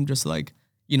apart from just like,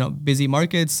 busy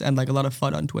markets and like a lot of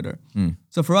FUD on Twitter.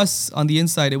 So for us on the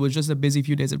inside, it was just a busy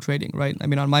few days of trading, right? I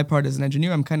mean, on my part as an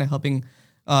engineer, I'm kind of helping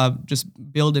just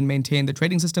build and maintain the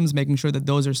trading systems, making sure that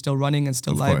those are still running and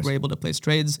still live. We're able to place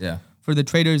trades. Yeah. For the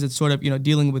traders, it's sort of,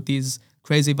 dealing with these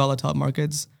crazy volatile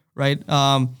markets, right?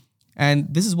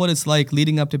 And this is what it's like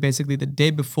leading up to basically the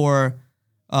day before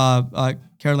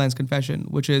Caroline's confession,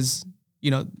 which is,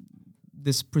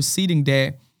 this preceding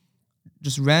day,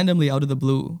 just randomly out of the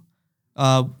blue,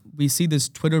 we see this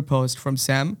Twitter post from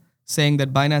Sam saying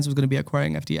that Binance was going to be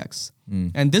acquiring FTX.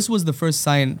 And this was the first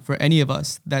sign for any of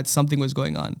us that something was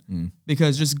going on.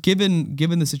 Because just given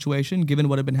the situation, given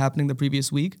what had been happening the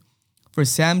previous week, for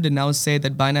Sam to now say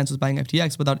that Binance was buying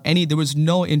FTX there was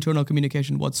no internal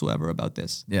communication whatsoever about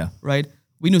this. Yeah. Right?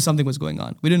 We knew something was going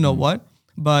on. We didn't know what,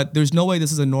 but there's no way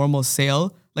this is a normal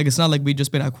sale. Like, it's not like we'd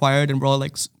just been acquired and we're all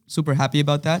like super happy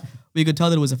about that. We could tell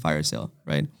that it was a fire sale,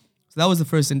 right? So that was the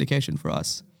first indication for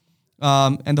us.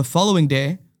 And the following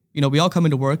day, we all come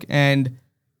into work and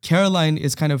Caroline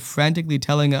is kind of frantically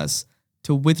telling us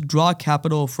to withdraw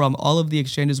capital from all of the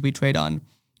exchanges we trade on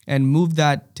and move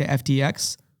that to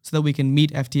FTX so that we can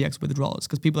meet FTX withdrawals,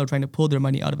 because people are trying to pull their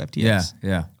money out of FTX.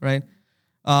 Yeah. Right?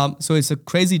 So it's a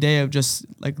crazy day of just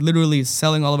like literally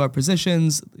selling all of our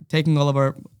positions, taking all of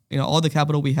our, all the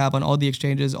capital we have on all the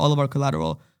exchanges, all of our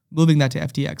collateral, moving that to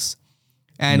FTX.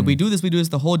 And we do this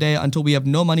the whole day until we have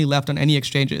no money left on any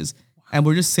exchanges. And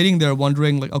we're just sitting there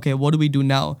wondering, like, okay, what do we do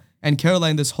now? And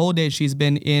Caroline, this whole day, she's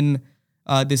been in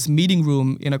this meeting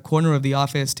room in a corner of the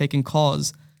office taking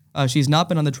calls. She's not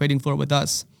been on the trading floor with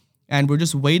us. And we're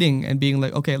just waiting and being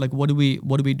like, okay, like, what do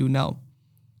we do now?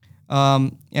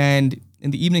 And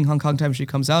in the evening, Hong Kong time, she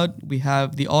comes out. We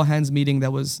have the all hands meeting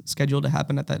that was scheduled to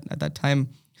happen at that time.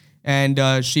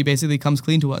 And she basically comes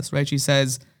clean to us, right? She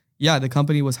says, yeah, the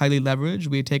company was highly leveraged.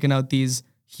 We had taken out these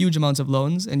huge amounts of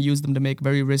loans and used them to make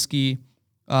very risky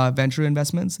venture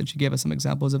investments. And she gave us some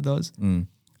examples of those.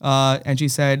 And she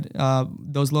said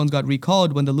those loans got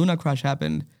recalled when the Luna crash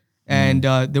happened. And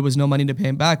there was no money to pay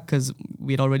him back because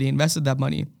we had already invested that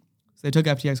money. So they took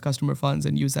FTX customer funds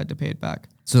and used that to pay it back.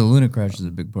 So the Luna crash is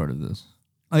a big part of this.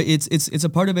 It's a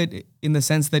part of it in the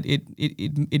sense that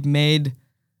it made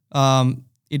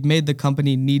the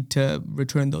company need to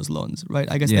return those loans,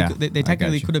 right? I guess they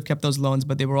technically could have kept those loans,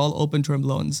 but they were all open term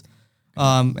loans,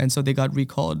 and so they got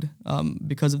recalled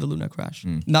because of the Luna crash.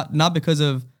 Not because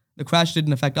of the crash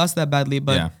didn't affect us that badly,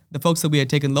 but the folks that we had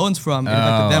taken loans from, it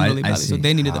affected them really badly. So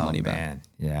they needed the money back.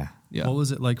 Yeah. What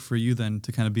was it like for you then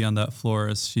to kind of be on that floor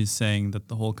as she's saying that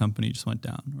the whole company just went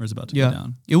down or is about to go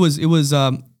down? It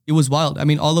was wild. I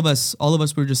mean, all of us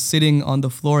were just sitting on the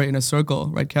floor in a circle,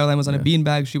 right? Caroline was on a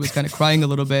beanbag. She was kind of crying a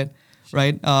little bit,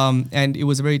 right? And it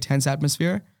was a very tense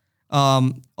atmosphere.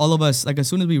 All of us, like, as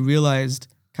soon as we realized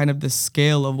kind of the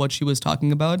scale of what she was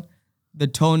talking about, the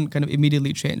tone kind of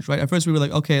immediately changed, right? At first we were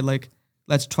like, okay, like,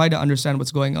 let's try to understand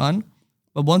what's going on.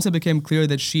 But once it became clear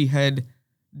that she had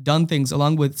done things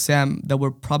along with Sam that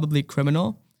were probably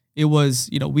criminal, it was,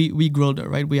 we grilled her,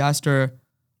 right? We asked her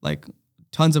like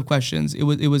tons of questions. It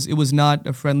was not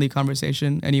a friendly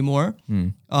conversation anymore.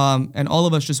 And all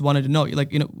of us just wanted to know,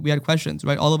 like, we had questions,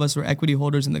 right? All of us were equity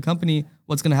holders in the company.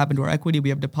 What's going to happen to our equity? We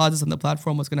have deposits on the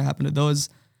platform. What's going to happen to those?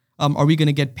 Are we going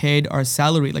to get paid our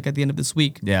salary like at the end of this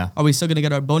week? Yeah. Are we still going to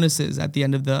get our bonuses at the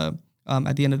end of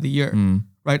the year?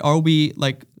 Right? Are we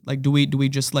like do we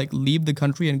just like leave the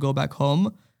country and go back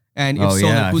home? And if who's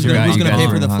going to pay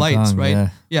for the flights? Kong,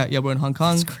 right? Yeah. We're in Hong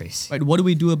Kong. That's crazy. Right? What do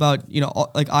we do about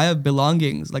like I have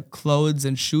belongings like clothes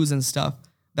and shoes and stuff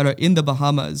that are in the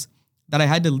Bahamas that I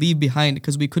had to leave behind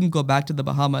because we couldn't go back to the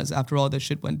Bahamas after all this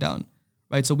shit went down.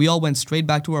 Right? So we all went straight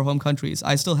back to our home countries.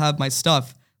 I still have my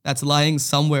stuff that's lying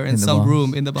somewhere in some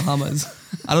room in the Bahamas.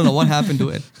 I don't know what happened to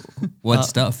it. What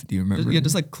stuff do you remember?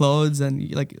 Just like clothes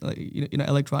and like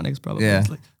electronics probably. Yeah.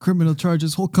 Like criminal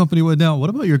charges, whole company went down.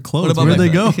 What about your clothes? Where'd they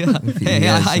go? Yeah. Hey,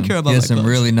 I care about my clothes. He has some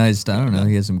really nice, I don't know,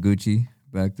 he has some Gucci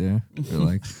back there.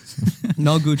 Like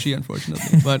no Gucci,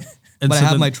 unfortunately, but I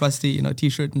have my trusty,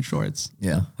 t-shirt and shorts.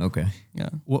 Yeah. Okay. Yeah.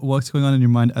 What's going on in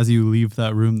your mind as you leave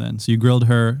that room then? So you grilled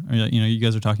her, or, you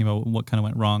guys are talking about what kind of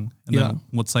went wrong. And then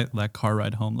what's that car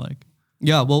ride home like?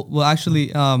 Yeah. Well,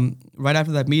 actually, right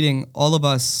after that meeting, all of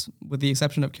us, with the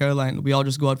exception of Caroline, we all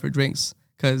just go out for drinks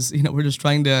because, we're just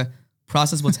trying to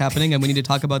process what's happening and we need to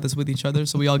talk about this with each other.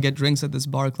 So we all get drinks at this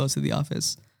bar close to the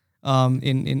office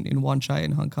in Wan Chai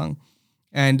in Hong Kong.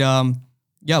 And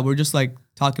we're just like,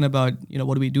 talking about,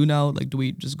 what do we do now? Like, do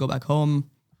we just go back home?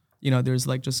 There's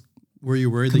like just. Were you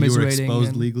worried that you were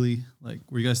exposed legally? Like,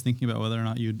 were you guys thinking about whether or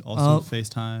not you'd also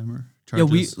FaceTime or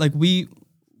charges? Yeah,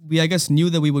 we I guess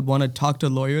knew that we would want to talk to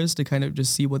lawyers to kind of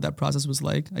just see what that process was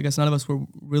like. I guess none of us were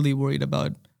really worried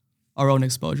about our own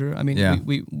exposure. I mean,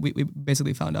 we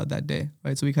basically found out that day,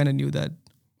 right? So we kind of knew that,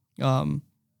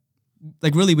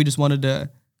 really we just wanted to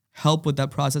help with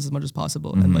that process as much as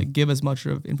possible and like give as much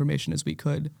of information as we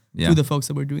could to the folks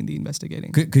that were doing the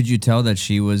investigating. Could you tell that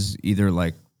she was either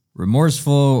like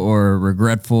remorseful or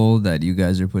regretful that you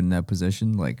guys are put in that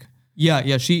position? Like,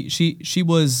 yeah, she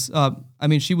was. I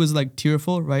mean, she was like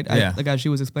tearful, right? Like as she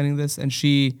was explaining this, and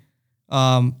she,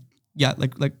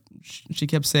 she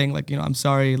kept saying like, I'm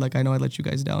sorry, like I know I let you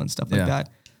guys down and stuff like that.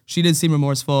 She did seem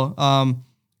remorseful.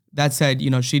 That said,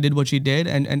 she did what she did,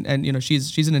 and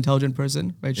she's an intelligent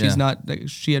person, right? She's not like,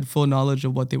 she had full knowledge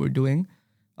of what they were doing.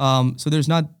 So there's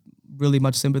not really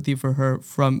much sympathy for her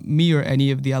from me or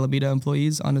any of the Alameda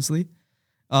employees, honestly.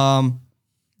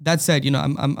 That said,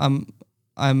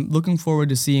 I'm looking forward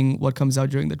to seeing what comes out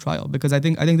during the trial, because I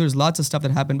think there's lots of stuff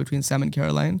that happened between Sam and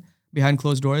Caroline behind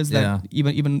closed doors that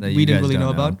even that we didn't really know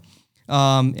about.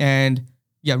 And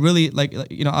yeah, really, like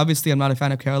obviously I'm not a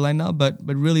fan of Caroline now, but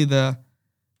really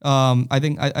I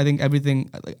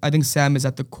think Sam is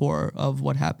at the core of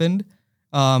what happened.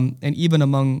 And even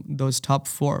among those top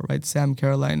four, right? Sam,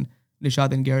 Caroline,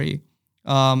 Nishad, and Gary.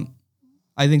 I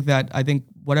think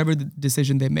whatever the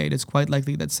decision they made, it's quite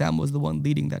likely that Sam was the one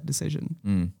leading that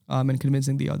decision, and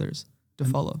convincing the others to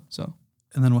follow. So.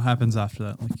 And then what happens after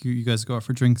that? Like you guys go out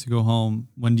for drinks, you go home.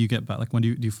 When do you get back? Like when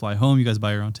do you fly home? You guys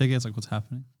buy your own tickets? Like what's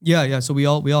happening? Yeah. So we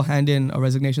all hand in our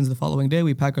resignations the following day.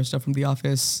 We pack our stuff from the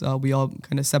office. We all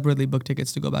kind of separately book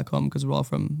tickets to go back home because we're all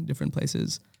from different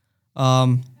places.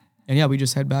 And yeah, we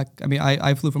just head back. I mean,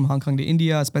 I flew from Hong Kong to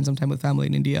India, spent some time with family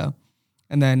in India,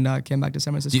 and then came back to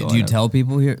San Francisco. Do you tell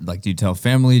people here? Like, do you tell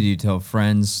family? Do you tell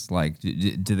friends? Like,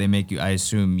 do they make you? I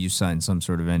assume you signed some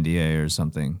sort of NDA or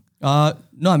something.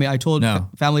 No, I mean, I told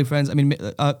family, friends. I mean,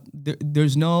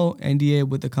 there's no NDA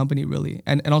with the company really,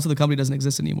 and also the company doesn't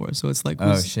exist anymore. So it's like,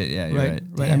 oh shit, yeah, you're right.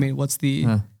 Right. I mean, what's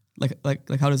the like?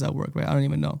 How does that work? Right. I don't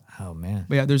even know. Oh man.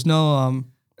 But yeah, there's no.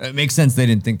 It makes sense they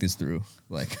didn't think this through.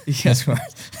 Like, Like,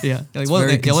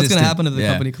 what's gonna happen if the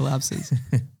company collapses?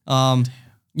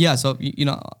 Yeah. So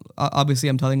obviously,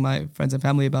 I'm telling my friends and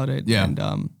family about it. Yeah.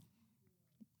 And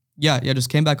just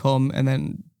came back home and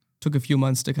then took a few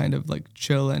months to kind of like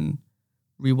chill and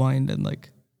rewind and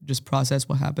like just process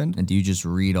what happened. And do you just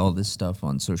read all this stuff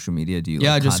on social media? Do you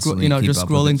just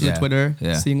scrolling through Twitter,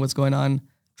 seeing what's going on,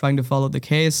 trying to follow the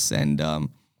case and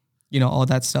all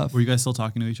that stuff. Were you guys still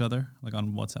talking to each other like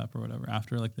on WhatsApp or whatever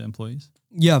after like the employees?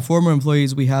 Yeah, former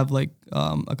employees, we have like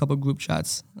a couple group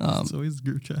chats. It's always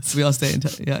group chats. We all stay in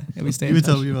touch. Yeah, we stay in touch. You touch.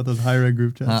 tell me about those high-reg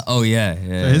group chats. So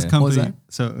his company.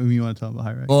 So you want to talk about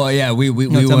high-reg? Well, yeah, we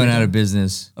went out of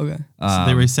business. Okay. So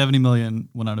they raised $70 million,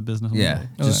 went out of business.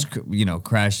 Just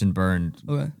crashed and burned.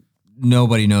 Okay.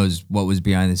 Nobody knows what was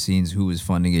behind the scenes, who was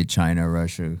funding it, China,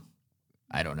 Russia.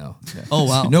 I don't know. Oh,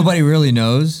 wow. Nobody really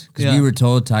knows because we were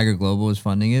told Tiger Global was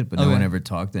funding it, but no one ever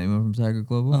talked to anyone from Tiger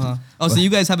Global. Oh, so you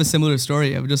guys have a similar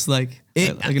story of just like,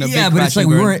 but it's like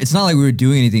it's not like we were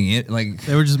doing anything. Like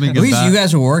they were just making. At least you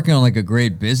guys were working on like a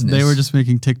great business. They were just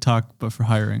making TikTok, but for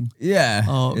hiring. Yeah.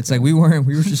 Oh, okay. It's like we were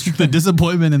just the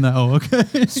disappointment in that. Oh, okay.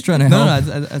 Just trying to help.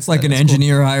 No, it's like an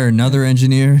engineer hire another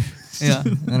engineer. Yeah. I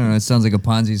don't know. It sounds like a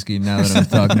Ponzi scheme now that I'm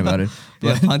talking about it.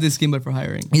 Yeah, Ponzi scheme, but for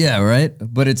hiring. Yeah, right.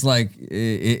 But it's like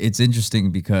it's interesting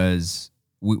because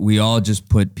we all just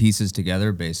put pieces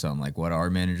together based on like what our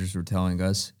managers were telling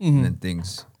us, and then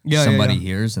things somebody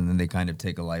hears, and then they kind of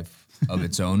take a life of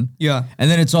its own. Yeah, and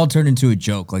then it's all turned into a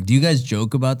joke. Like, do you guys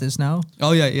joke about this now?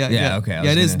 Oh yeah. Okay.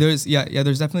 Yeah, it is. There's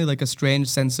definitely like a strange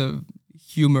sense of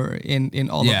humor in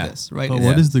all of this, right? But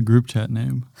what is the group chat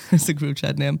name? It's the group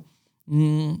chat name.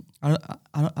 I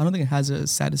don't think it has a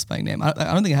satisfying name. I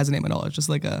don't think it has a name at all. It's just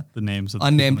like the names of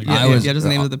unnamed. The just the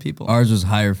names of the people. Ours was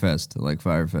Higher Fest, like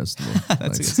Fire Festival.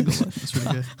 That's a good one. That's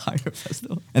really good. Higher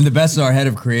Festival. And the best is our head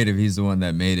of creative. He's the one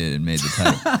that made it and made the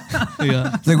title.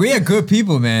 Yeah, it's like we had good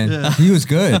people, man. Yeah. He was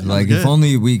good. Like if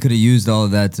only we could have used all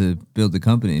of that to build the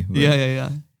company. But yeah.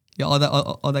 All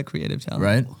that creative talent.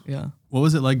 Right. Yeah. What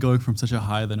was it like going from such a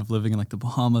high then of living in like the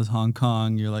Bahamas, Hong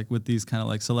Kong? You're like with these kind of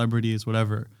like celebrities,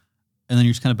 whatever. And then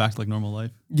you're just kind of back to like normal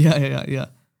life. Yeah.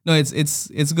 No, it's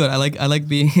good. I like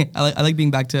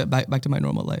being back to my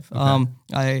normal life.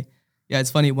 Okay. It's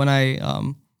funny when I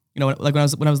when I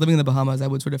was living in the Bahamas, I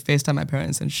would sort of FaceTime my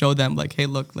parents and show them like, hey,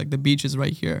 look, like the beach is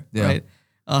right here, right?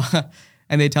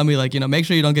 And they tell me like, make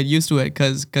sure you don't get used to it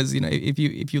because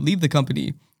if you leave the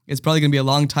company, it's probably gonna be a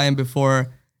long time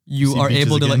before you are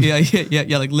able to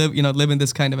like live in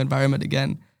this kind of environment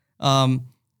again. And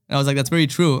I was like, that's very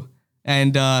true.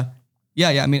 And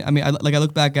I mean, I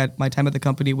look back at my time at the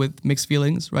company with mixed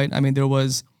feelings, right? I mean, there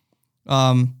was,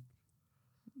 I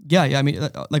mean,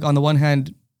 like on the one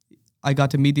hand, I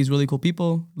got to meet these really cool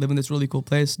people, live in this really cool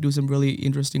place, do some really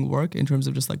interesting work in terms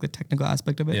of just like the technical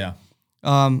aspect of it. Yeah.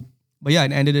 but yeah,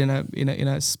 it ended in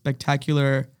a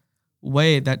spectacular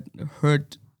way that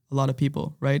hurt a lot of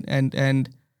people, right? And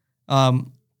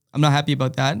I'm not happy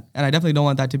about that, and I definitely don't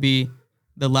want that to be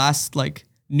the last like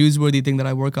newsworthy thing that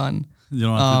I work on. You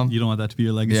don't want that to be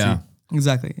your legacy. Yeah.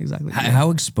 Exactly.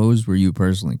 How exposed were you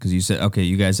personally? Because you said, okay,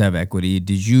 you guys have equity.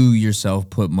 Did you yourself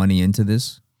put money into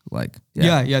this? Like,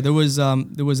 yeah. There was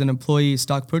an employee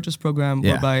stock purchase program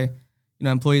whereby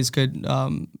employees could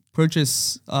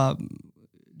purchase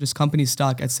just company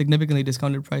stock at significantly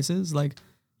discounted prices, like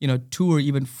 2 or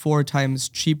even 4 times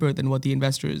cheaper than what the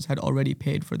investors had already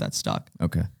paid for that stock.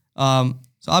 Okay. So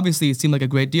obviously it seemed like a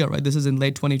great deal, right? This is in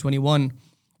late 2021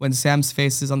 when Sam's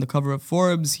face is on the cover of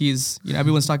Forbes. He's,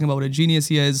 everyone's talking about what a genius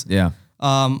he is. Yeah.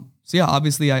 So yeah,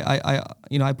 obviously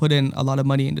I put in a lot of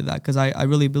money into that because I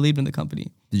really believed in the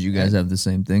company. Did you guys have the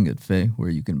same thing at Fay where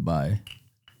you can buy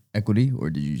equity, or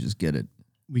did you just get it?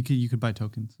 You could buy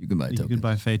tokens. You can buy tokens. You could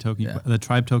buy Fay token. Yeah. The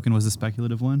Tribe token was the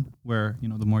speculative one where,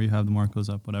 the more you have, the more it goes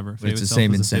up, whatever. But it's the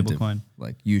same incentive. Coin.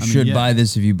 Like you should buy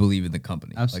this if you believe in the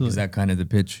company. Absolutely. Like, is that kind of the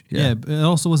pitch? Yeah. But it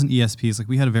also wasn't ESPs. Like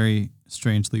we had a very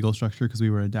strange legal structure because we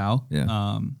were a DAO.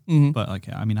 Yeah. But like,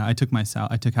 I took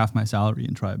half my salary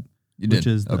in Tribe. You did?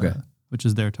 Which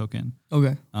is their token.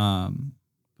 Okay.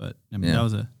 But I mean, that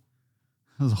was a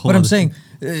whole. But I'm saying,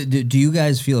 do you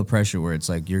guys feel a pressure where it's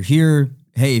like you're here?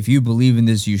 Hey, if you believe in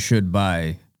this, you should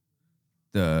buy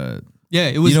the. Yeah,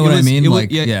 it was. You know what I mean?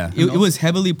 It was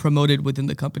heavily promoted within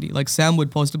the company. Like Sam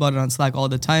would post about it on Slack all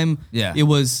the time. Yeah, it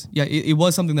was. Yeah, it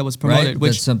was something that was promoted. Right?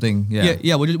 Which that's something. Yeah,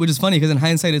 yeah. Which is funny because in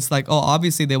hindsight, it's like, oh,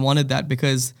 obviously they wanted that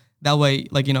because that way,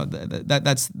 like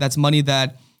that's money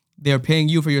that they're paying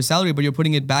you for your salary, but you're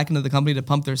putting it back into the company to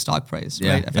pump their stock price,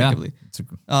 right? Effectively, it's a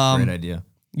great idea.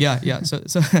 Yeah. So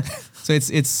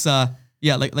it's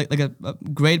like a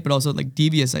great but also like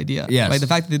devious idea. Yes. Right. The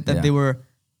fact that they were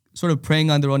sort of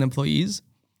preying on their own employees,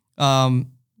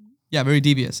 very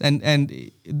devious.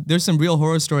 And there's some real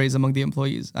horror stories among the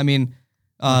employees. I mean,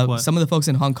 some of the folks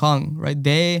in Hong Kong, right?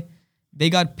 They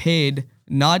got paid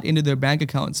not into their bank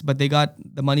accounts, but they got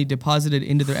the money deposited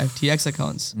into their FTX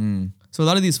accounts. So a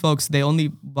lot of these folks, they only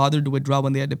bothered to withdraw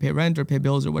when they had to pay rent or pay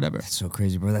bills or whatever. That's so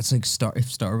crazy, bro. That's like if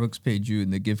Starbucks paid you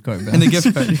in the gift card balance. In the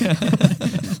gift card,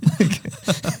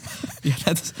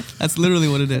 yeah. That's literally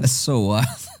what it is. That's so wild.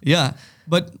 Yeah,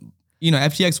 but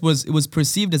FTX was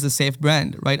perceived as a safe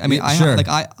brand, right? I mean,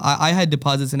 Yeah, I had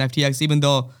deposits in FTX, even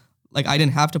though like I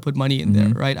didn't have to put money in there,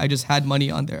 right? I just had money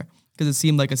on there because it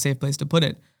seemed like a safe place to put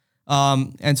it.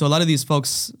 And so a lot of these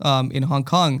folks in Hong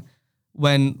Kong,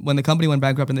 when the company went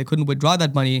bankrupt and they couldn't withdraw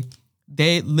that money,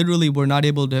 they literally were not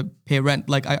able to pay rent.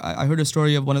 Like I heard a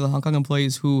story of one of the Hong Kong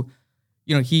employees who,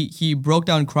 he broke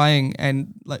down crying,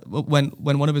 and like when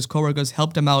one of his coworkers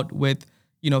helped him out with,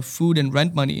 food and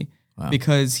rent money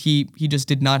because he just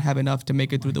did not have enough to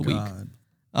make it through the week.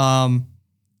 Some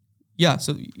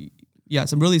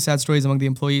really sad stories among the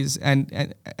employees,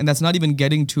 and that's not even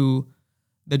getting to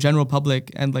the general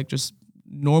public and like just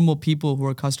normal people who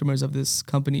are customers of this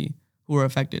company who are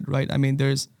affected, right? I mean,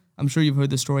 I'm sure you've heard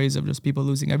the stories of just people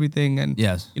losing everything and,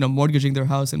 mortgaging their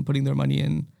house and putting their money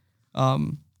in,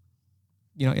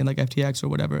 in like FTX or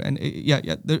whatever. And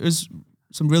there is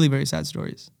some really very sad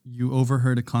stories. You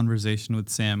overheard a conversation with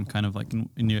Sam kind of like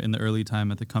in the early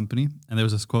time at the company. And there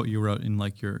was this quote you wrote in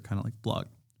like your kind of like blog,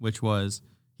 which was,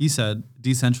 he said,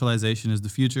 decentralization is the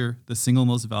future. The single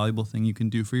most valuable thing you can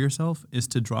do for yourself is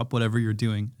to drop whatever you're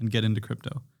doing and get into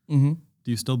crypto. Mm-hmm.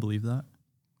 Do you still believe that?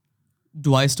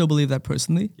 Do I still believe that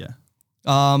personally? Yeah.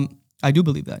 I do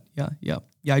believe that. Yeah.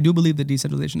 I do believe that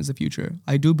decentralization is the future.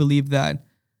 I do believe that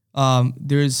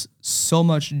there's so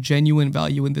much genuine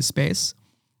value in this space.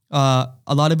 A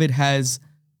lot of it has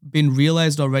been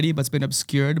realized already, but it's been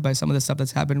obscured by some of the stuff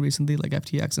that's happened recently, like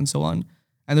FTX and so on.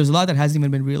 And there's a lot that hasn't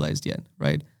even been realized yet,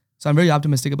 right? So I'm very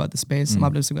optimistic about the space. I'm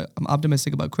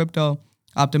optimistic about crypto,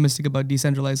 optimistic about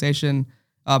decentralization.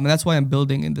 And that's why I'm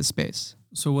building in this space.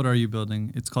 So what are you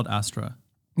building? It's called Astra.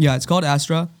 Yeah, it's called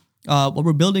Astra. What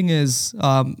we're building is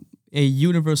a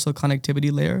universal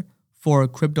connectivity layer for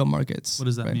crypto markets. What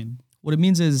does that mean? What it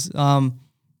means is,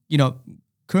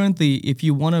 currently, if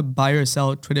you want to buy or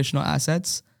sell traditional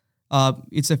assets,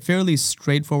 it's a fairly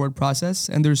straightforward process,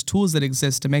 and there's tools that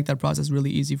exist to make that process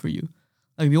really easy for you.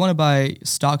 Like if you want to buy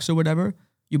stocks or whatever,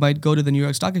 you might go to the New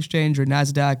York Stock Exchange or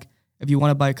NASDAQ. If you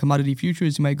want to buy commodity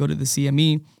futures, you might go to the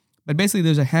CME. But basically,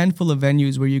 there's a handful of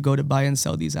venues where you go to buy and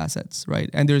sell these assets, right?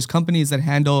 And there's companies that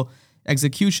handle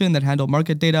execution, that handle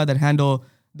market data, that handle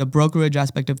the brokerage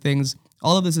aspect of things.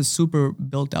 All of this is super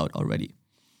built out already.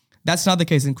 That's not the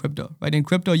case in crypto, right? In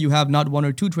crypto, you have not one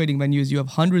or two trading venues, you have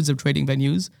hundreds of trading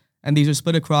venues, and these are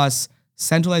split across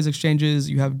centralized exchanges,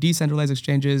 you have decentralized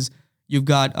exchanges, You've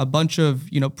got a bunch of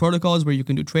protocols where you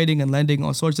can do trading and lending,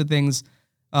 all sorts of things.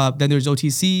 Then there's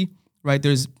OTC, right?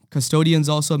 There's custodians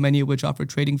also, many of which offer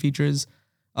trading features.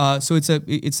 So it's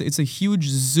a huge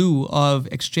zoo of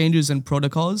exchanges and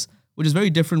protocols, which is very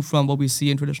different from what we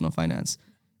see in traditional finance.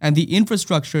 And the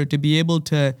infrastructure to be able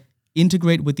to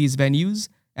integrate with these venues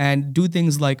and do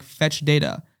things like fetch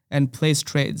data and place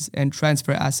trades and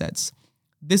transfer assets,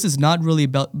 this is not really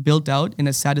built out in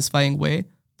a satisfying way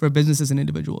for businesses and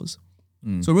individuals.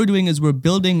 So what we're doing is we're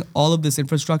building all of this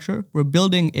infrastructure. We're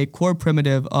building a core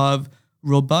primitive of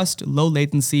robust, low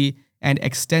latency, and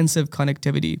extensive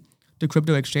connectivity to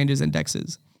crypto exchanges and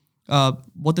DEXs.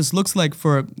 What this looks like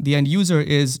for the end user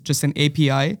is just an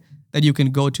API that you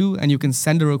can go to and you can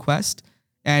send a request,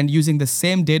 and using the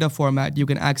same data format, you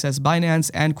can access Binance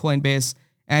and Coinbase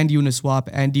and Uniswap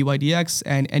and DYDX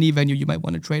and any venue you might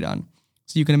want to trade on.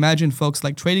 So you can imagine folks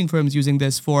like trading firms using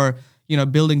this for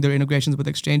building their integrations with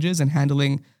exchanges and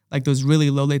handling like those really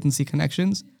low latency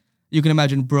connections. You can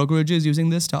imagine brokerages using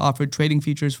this to offer trading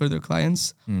features for their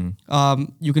clients.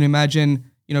 You can imagine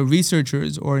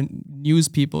researchers or news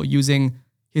people using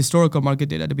historical market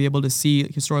data to be able to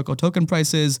see historical token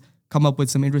prices, come up with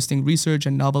some interesting research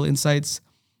and novel insights.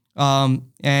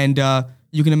 And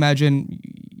you can imagine,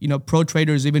 pro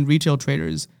traders, even retail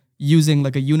traders, using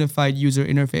like a unified user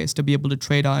interface to be able to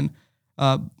trade on,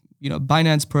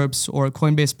 Binance perps or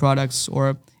Coinbase products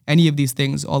or any of these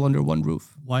things all under one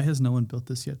roof. Why has no one built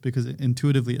this yet? Because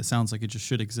intuitively it sounds like it just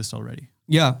should exist already.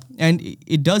 Yeah, and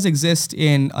it does exist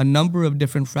in a number of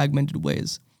different fragmented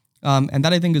ways. And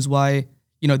that I think is why,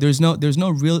 there's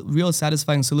no real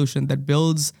satisfying solution that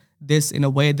builds this in a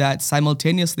way that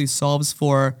simultaneously solves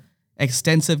for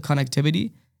extensive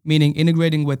connectivity, meaning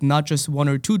integrating with not just 1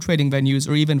 or 2 trading venues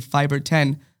or even 5 or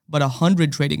 10, but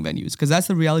 100 trading venues. Because that's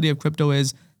the reality of crypto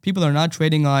is people are not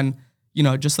trading on,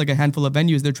 just like a handful of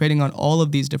venues. They're trading on all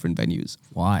of these different venues.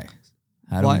 Why?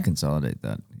 How do we consolidate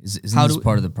that? Isn't this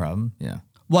part of the problem? Yeah.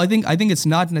 Well, I think it's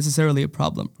not necessarily a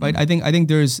problem, right? I think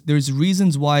there's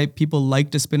reasons why people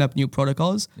like to spin up new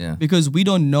protocols. Yeah. Because we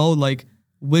don't know like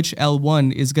which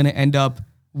L1 is going to end up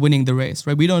winning the race,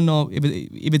 right? We don't know if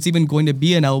it's even going to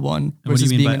be an L1 versus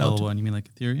being an L2. L1? You mean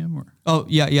like Ethereum or? Oh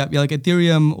yeah, like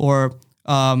Ethereum or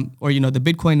the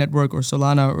Bitcoin network or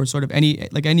Solana or sort of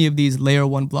any of these layer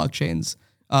 1 blockchains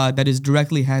that is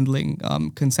directly handling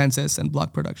consensus and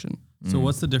block production. So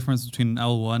what's the difference between an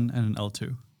L1 and an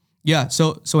L2? Yeah,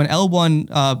 so an L1,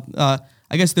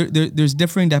 I guess there's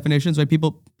differing definitions, right?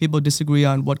 People disagree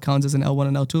on what counts as an L1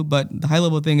 and L2, but the high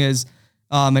level thing is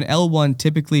an L1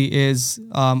 typically is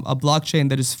a blockchain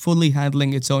that is fully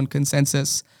handling its own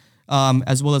consensus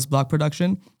as well as block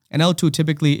production. An L2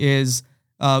 typically is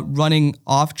running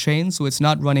off chain, so it's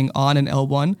not running on an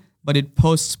L1, but it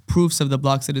posts proofs of the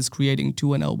blocks that it's creating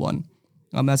to an L1.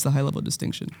 That's the high level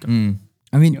distinction.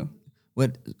 I mean,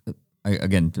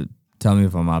 tell me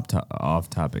if I'm off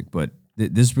topic, but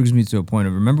this brings me to a point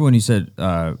of, remember when you said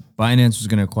Binance was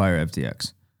going to acquire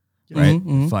FTX, right?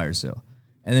 Mm-hmm. Fire sale.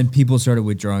 And then people started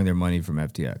withdrawing their money from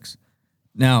FTX.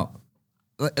 Now,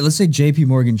 let's say JP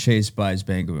Morgan Chase buys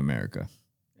Bank of America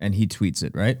and he tweets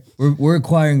it, right? We're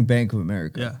acquiring Bank of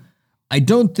America. Yeah. I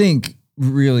don't think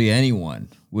really anyone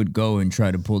would go and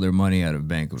try to pull their money out of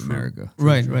Bank of America.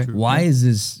 Right. Why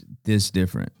is this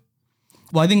different?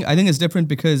 Well, I think it's different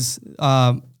because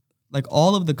like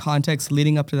all of the context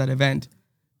leading up to that event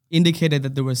indicated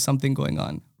that there was something going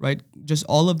on, right? Just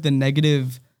all of the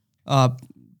negative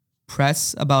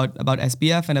press about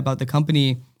SBF and about the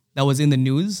company that was in the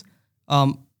news,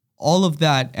 all of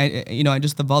that, and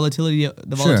just the volatility of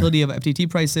FTT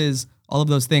prices, all of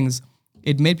those things,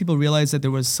 it made people realize that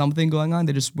there was something going on.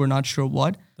 They just were not sure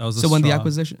what. That was so when the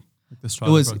acquisition, like the straw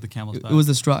that broke the camel's back. It was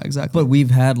the straw, exactly. But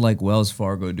we've had like Wells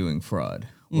Fargo doing fraud,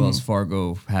 Wells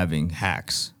Fargo having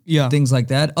hacks, things like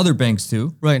that. Other banks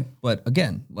too, right? But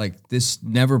again, like this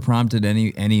never prompted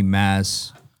any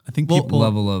mass. I think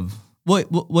level of.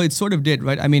 Well, it sort of did,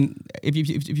 right? I mean, if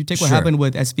you take what happened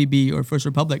with SVB or First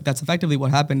Republic, that's effectively what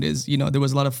happened. Is there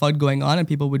was a lot of FUD going on and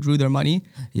people withdrew their money.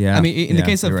 Yeah. I mean, in the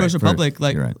case of First Republic,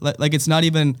 like it's not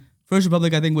even First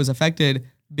Republic. I think was affected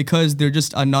because they're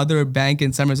just another bank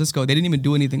in San Francisco. They didn't even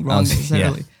do anything wrong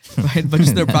necessarily, right? But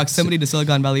just their proximity to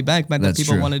Silicon Valley Bank meant that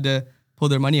people wanted to pull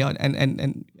their money out,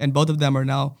 and both of them are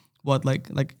now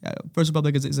First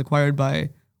Republic is acquired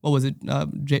by. What was it?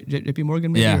 JP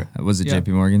Morgan maybe? Yeah, was it JP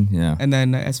Morgan? Yeah. And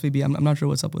then SVB, I'm not sure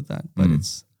what's up with that, but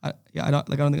I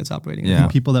don't think it's operating. Yeah.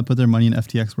 People that put their money in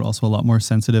FTX were also a lot more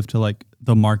sensitive to like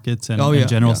the markets and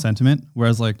general sentiment.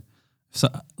 Whereas like, so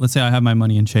let's say I have my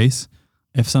money in Chase,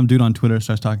 if some dude on Twitter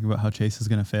starts talking about how Chase is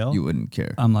going to fail, You wouldn't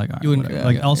care. I'm like, all right, You wouldn't whatever.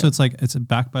 care. Like, also, it's like it's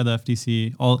backed by the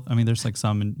FTC. There's like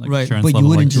some in, like Right. insurance But you level,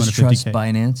 wouldn't like just trust 250K.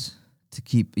 Binance to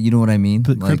keep, you know what I mean?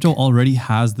 But Like, crypto already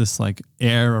has this like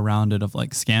air around it of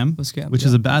like scam, A scam, which yeah.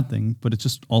 is a bad thing, but it's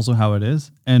just also how it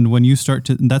is. And when you start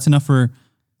to, that's enough for,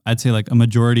 I'd say like a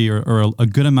majority or a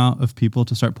good amount of people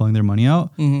to start pulling their money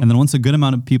out. Mm-hmm. And then once a good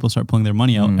amount of people start pulling their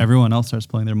money out, everyone else starts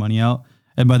pulling their money out.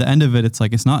 And by the end of it, it's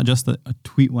like, it's not just that a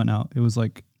tweet went out. It was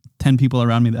like 10 people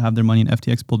around me that have their money in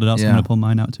FTX pulled it out. So I'm Yeah. going to pull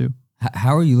mine out too.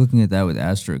 how are you looking at that with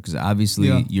Astra? Because obviously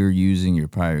Yeah. you're using your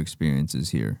prior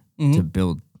experiences here to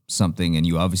build something, and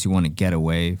you obviously want to get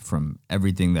away from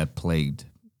everything that plagued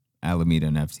Alameda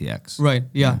and FTX. Right.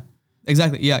 Yeah.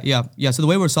 Exactly. Yeah. So the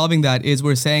way we're solving that is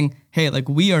we're saying, hey, like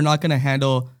we are not going to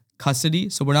handle custody,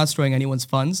 so we're not storing anyone's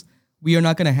funds. We are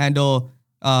not going to handle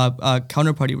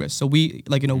counterparty risk. So we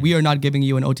we are not giving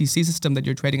you an OTC system that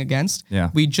you're trading against. Yeah.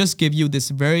 We just give you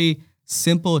this very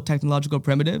simple technological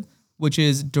primitive, which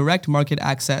is direct market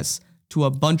access to a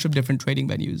bunch of different trading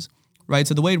venues. Right.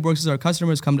 So the way it works is our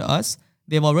customers come to us.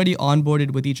 They've already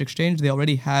onboarded with each exchange. They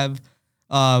already have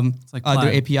like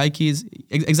their Plaid. API keys.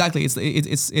 Exactly.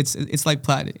 It's like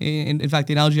Plaid. In fact,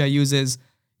 the analogy I use is,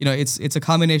 it's a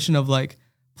combination of like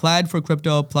Plaid for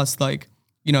crypto plus like,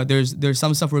 there's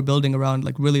some stuff we're building around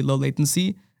like really low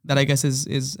latency that I guess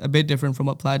is a bit different from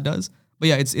what Plaid does. But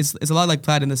yeah, it's a lot like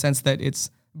Plaid in the sense that it's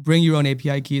bring your own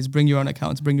API keys, bring your own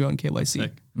accounts, bring your own KYC.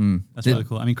 Sick. That's really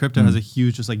cool. I mean, crypto has a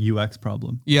huge just like UX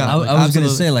problem. Yeah, I was going to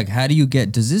absolutely. say, like, how do you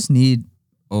get, does this need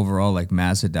overall like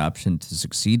mass adoption to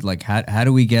succeed? Like, how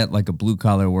do we get like a blue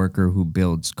collar worker who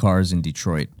builds cars in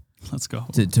Detroit Let's go.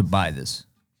 to buy this?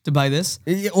 To buy this.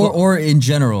 Or in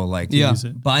general, like Yeah. Use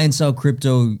it. buy and sell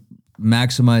crypto,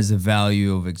 maximize the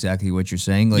value of exactly what you're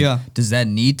saying. Like, Yeah. does that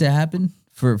need to happen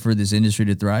for this industry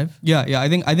to thrive? Yeah. I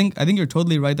think you're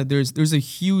totally right that there's a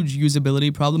huge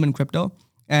usability problem in crypto,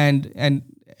 and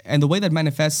the way that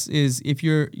manifests is if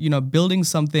you're building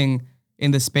something in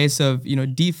the space of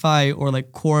DeFi or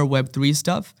like core Web3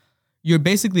 stuff, you're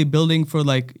basically building for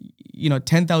like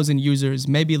 10,000 users,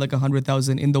 maybe like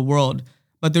 100,000 in the world,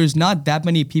 but there's not that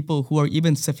many people who are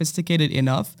even sophisticated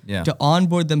enough Yeah. to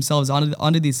onboard themselves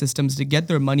onto these systems, to get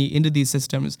their money into these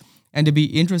systems, and to be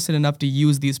interested enough to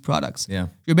use these products. Yeah.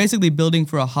 You're basically building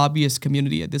for a hobbyist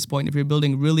community at this point if you're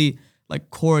building really like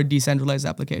core decentralized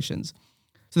applications.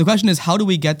 So the question is, how do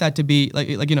we get that to be like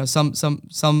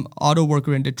some auto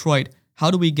worker in Detroit? How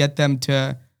do we get them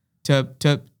to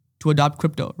adopt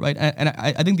crypto, right? And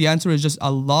I think the answer is just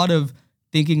a lot of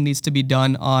thinking needs to be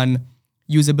done on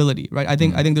usability, right? I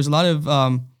think there's a lot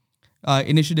of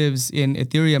initiatives in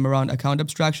Ethereum around account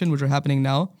abstraction, which are happening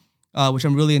now, which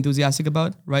I'm really enthusiastic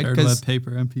about, right? Shared web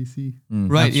paper, MPC.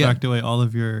 Right, yeah. Abstract away all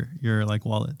of your like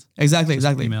wallets. Exactly.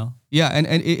 Email. Yeah, and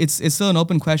it's still an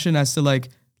open question as to like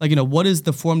what is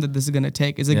the form that this is going to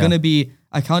take? Is it Yeah. going to be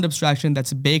account abstraction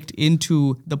that's baked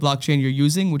into the blockchain you're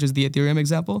using, which is the Ethereum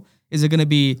example? Is it going to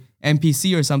be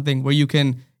MPC or something where you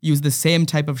can use the same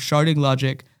type of sharding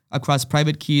logic across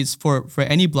private keys for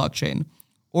any blockchain,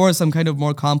 or some kind of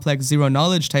more complex zero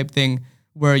knowledge type thing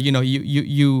where you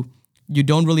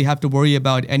don't really have to worry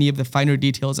about any of the finer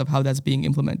details of how that's being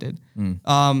implemented.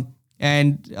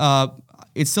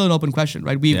 It's still an open question,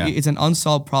 right? It's an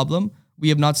unsolved problem. We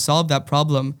have not solved that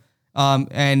problem.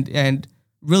 And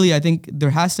really, I think there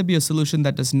has to be a solution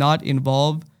that does not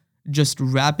involve just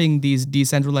wrapping these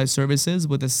decentralized services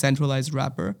with a centralized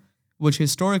wrapper, which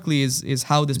historically is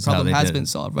how this problem they has did been it.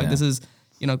 solved, right? Yeah. This is,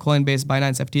 Coinbase,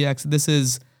 Binance, FTX. This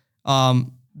is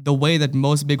the way that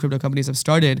most big crypto companies have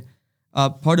started.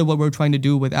 Part of what we're trying to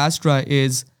do with Astra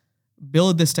is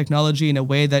build this technology in a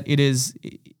way that it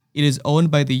is owned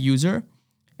by the user,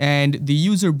 and the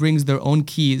user brings their own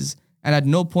keys, and at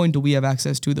no point do we have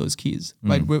access to those keys,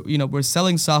 right? We're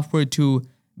selling software to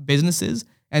businesses,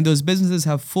 and those businesses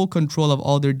have full control of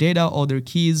all their data, all their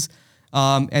keys,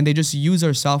 and they just use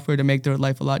our software to make their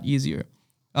life a lot easier.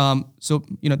 So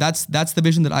that's the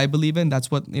vision that I believe in. That's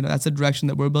what that's the direction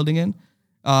that we're building in,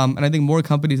 and I think more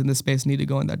companies in this space need to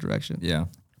go in that direction. Yeah.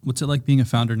 What's it like being a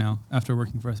founder now after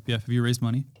working for SBF? Have you raised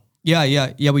money?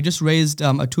 Yeah. We just raised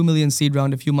a 2 million seed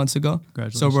round a few months ago.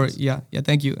 So Congratulations.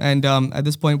 thank you. And at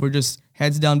this point, we're just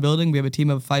heads down building. We have a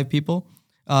team of 5 people.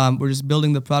 We're just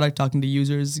building the product, talking to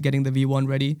users, getting the V1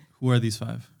 ready. Who are these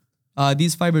 5?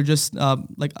 These 5 are just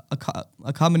like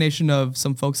a combination of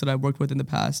some folks that I've worked with in the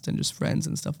past and just friends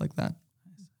and stuff like that.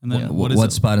 And then What what is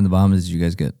it? spot in the Bahamas did you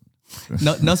guys get?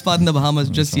 No spot in the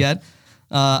Bahamas just yet.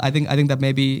 I think that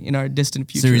may be in our distant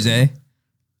future. Series A?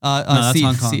 No, that's seed,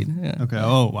 Hong Kong. seed. Yeah. Okay.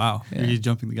 Oh wow, you're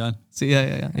jumping the gun. So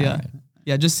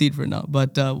yeah. Just seed for now,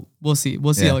 but we'll see.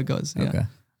 We'll see Yeah. how it goes. Yeah. Okay.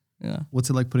 Yeah. What's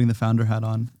it like putting the founder hat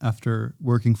on after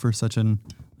working for such a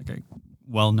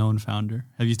well-known founder?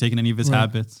 Have you taken any of his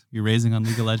habits? You're raising on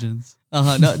League of Legends.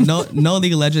 No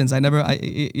League of Legends. I never.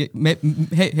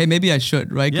 Maybe I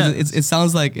should, right? Because it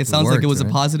sounds like it was a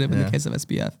positive in the case of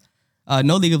SBF.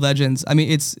 No League of Legends. I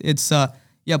mean, it's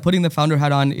putting the founder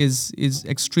hat on is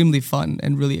extremely fun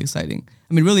and really exciting.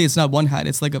 I mean, really, it's not one hat.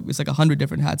 It's like 100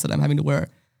 different hats that I'm having to wear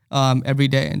every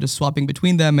day, and just swapping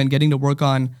between them and getting to work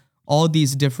on all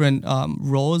these different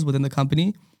roles within the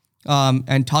company,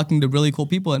 and talking to really cool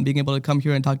people and being able to come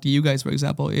here and talk to you guys, for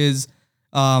example, is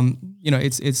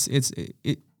it's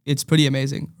pretty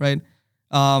amazing, right?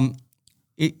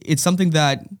 It's something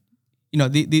that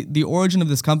the origin of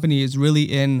this company is really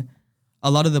in a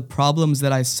lot of the problems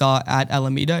that I saw at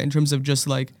Alameda in terms of just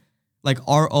like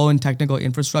our own technical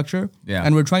infrastructure. Yeah.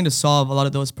 And we're trying to solve a lot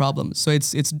of those problems. So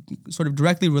it's sort of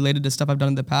directly related to stuff I've done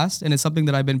in the past. And it's something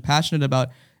that I've been passionate about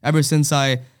ever since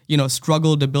I,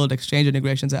 struggled to build exchange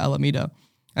integrations at Alameda.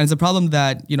 And it's a problem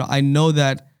that, I know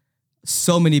that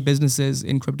so many businesses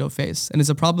in crypto face. And it's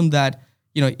a problem that,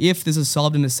 if this is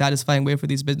solved in a satisfying way for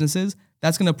these businesses,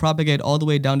 that's going to propagate all the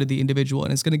way down to the individual.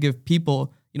 And it's going to give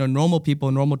people, normal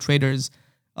people, normal traders,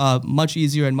 much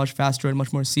easier and much faster and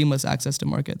much more seamless access to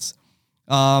markets.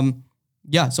 So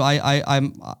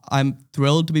I'm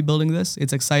thrilled to be building this.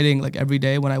 It's exciting, like every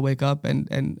day when I wake up and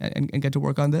get to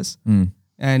work on this. And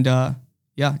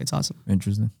it's awesome.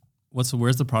 Interesting.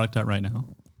 Where's the product at right now?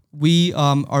 We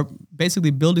are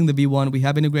basically building the V1. We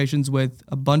have integrations with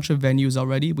a bunch of venues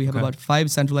already. We have about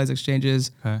 5 centralized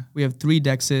exchanges. We have 3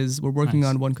 DEXs. We're working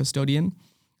on 1 custodian.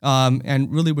 And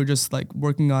really we're just like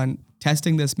working on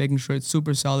testing this, making sure it's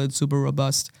super solid, super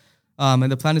robust.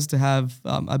 And the plan is to have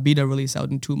a beta release out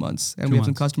in 2 months. And we have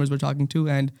some customers we're talking to.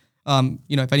 And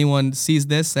if anyone sees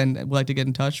this and would like to get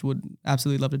in touch, would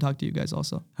absolutely love to talk to you guys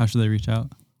also. How should they reach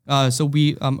out? So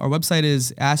our website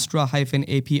is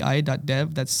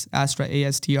astra-api.dev. That's Astra,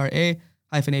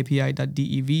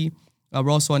 ASTRA-api.dev.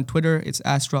 We're also on Twitter. It's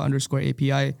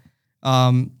Astra_API.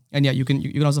 And you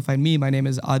can also find me. My name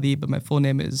is Adi, but my full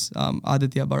name is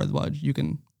Aditya Baradwaj. You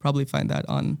can probably find that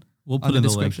on We'll put in the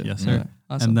description. Link, yes, sir. Yeah,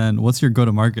 awesome. And then what's your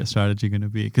go-to-market strategy going to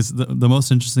be? Because the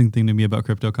most interesting thing to me about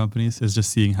crypto companies is just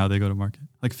seeing how they go to market.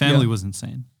 Like Family was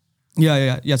insane.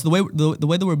 Yeah. So the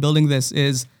way that we're building this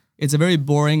is it's a very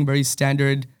boring, very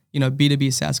standard,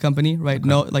 B2B SaaS company, right?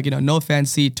 Okay. No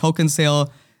fancy token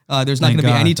sale. There's not going to be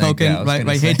any token, right?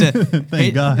 Hate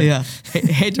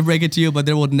to break it to you, but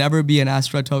there will never be an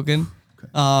Astra token. Okay.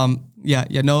 No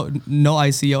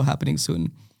ICO happening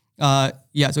soon. So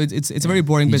it's a very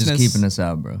boring business. Just keeping us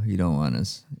out, bro. You don't want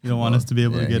us. You don't want us to be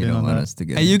able to get in on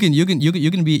that. You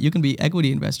can be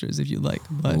equity investors if you like,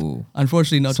 but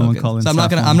unfortunately no tokens. So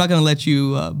I'm not gonna let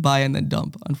you buy and then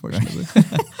dump, unfortunately,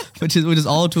 which is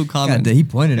all too common. God, he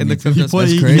pointed at me.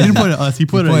 He didn't point at us. He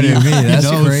pointed at me. That's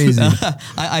crazy.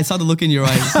 I saw the look in your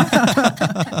eyes.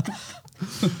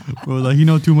 Bro, like you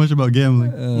know too much about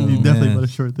gambling. You definitely better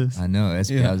short this. I know. I was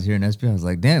hearing SB. I was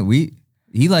like, damn,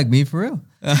 he like me for real.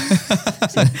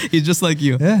 He's just like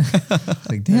you. Yeah.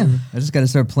 Like, damn, I just got to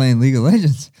start playing League of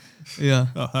Legends. Yeah.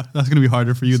 That's going to be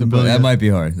harder for you than building. That might be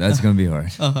hard. That's going to be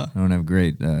hard. I don't have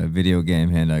great video game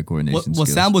hand-eye coordination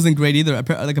skills. Sam wasn't great either.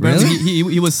 Apparently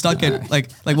he was stuck at like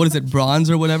what is it, bronze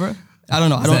or whatever? I don't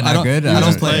know. I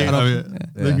don't play. I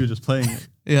think you were just playing it.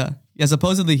 Yeah.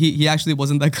 Supposedly he actually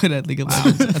wasn't that good at League of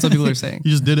Legends. That's what people are saying.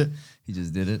 He just did it.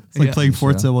 It's like playing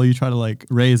Forza while you try to like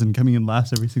raise and coming in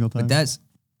last every single time. But that's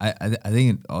I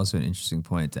think it's also an interesting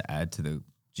point to add to the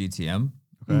GTM.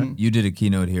 Okay. You did a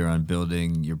keynote here on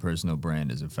building your personal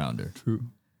brand as a founder. True.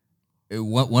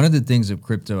 One of the things of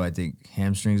crypto I think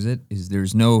hamstrings it is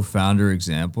there's no founder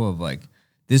example of like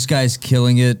this guy's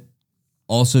killing it,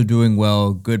 also doing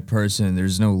well, good person.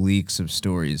 There's no leaks of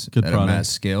stories at a mass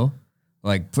scale.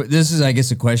 Like this is, I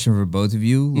guess, a question for both of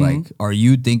you. Like, are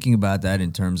you thinking about that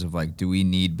in terms of like, do we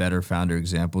need better founder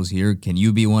examples here? Can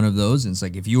you be one of those? And it's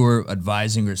like, if you were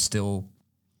advising or still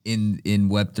in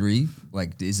Web3,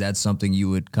 like, is that something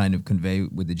you would kind of convey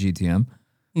with the GTM?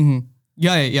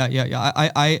 Yeah.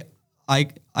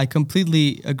 I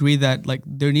completely agree that like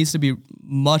there needs to be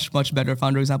much better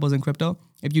founder examples in crypto.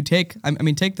 If you take,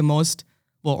 take the most.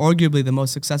 Well, arguably the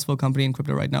most successful company in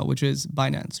crypto right now, which is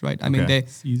Binance, right? I mean,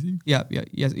 CZ?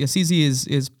 CZ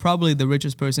is probably the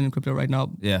richest person in crypto right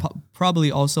now. Yeah.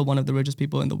 Probably also one of the richest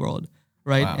people in the world,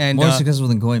 right? Wow. And more successful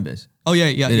than Coinbase. Oh yeah.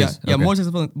 Okay. More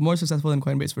successful than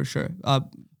Coinbase for sure.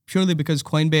 Purely because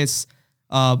Coinbase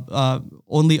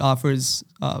only offers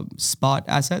spot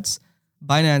assets.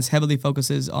 Binance heavily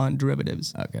focuses on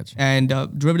derivatives. Oh, gotcha. And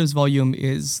derivatives volume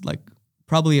is like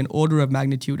probably an order of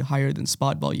magnitude higher than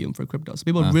spot volume for crypto. So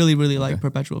people really like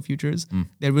perpetual futures.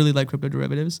 They really like crypto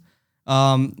derivatives.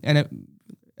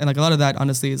 And like a lot of that,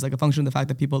 honestly, is like a function of the fact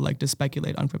that people like to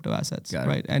speculate on crypto assets,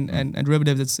 right? And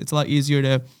derivatives, it's a lot easier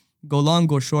to go long,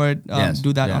 go short,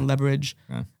 do that on leverage.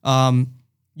 So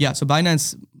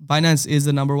Binance is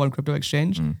the number one crypto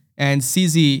exchange, and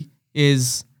CZ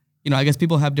is, I guess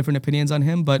people have different opinions on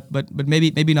him, but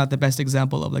maybe not the best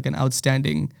example of like an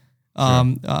outstanding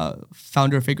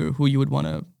founder figure who you would want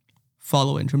to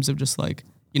follow in terms of just like,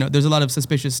 there's a lot of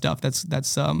suspicious stuff that's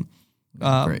been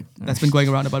going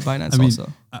around about Binance also.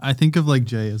 I think of like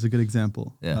Jay as a good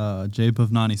example. Jay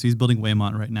Bhavnani. So he's building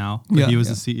Waymont right now. But he was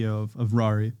the CEO of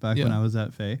Rari back when I was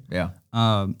at Faye.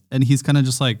 And he's kind of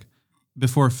just like,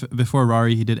 before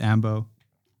Rari, he did Ambo.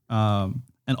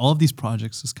 And all of these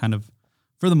projects is kind of,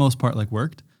 for the most part, like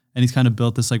worked. And he's kind of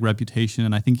built this like reputation.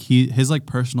 And I think his like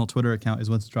personal Twitter account is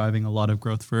what's driving a lot of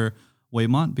growth for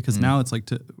Waymont, because now it's like,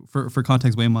 for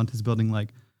context, Waymont is building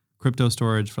like crypto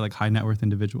storage for like high net worth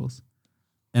individuals.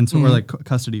 And so we're like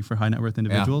custody for high net worth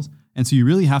individuals. And so you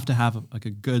really have to have like a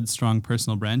good, strong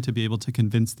personal brand to be able to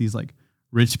convince these like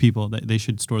rich people that they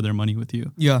should store their money with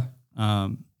you.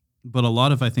 But a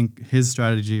lot of, I think, his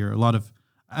strategy, or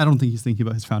I don't think he's thinking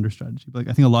about his founder strategy, but like,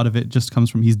 I think a lot of it just comes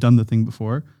from he's done the thing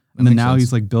before, and then now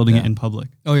he's like building it in public.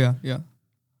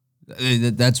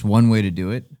 That's one way to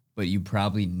do it, but you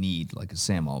probably need like a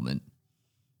Sam Altman.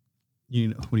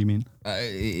 What do you mean?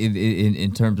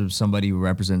 In terms of somebody who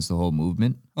represents the whole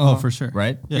movement. Oh, for sure.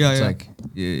 Right? Like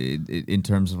in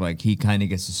terms of like, he kind of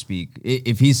gets to speak.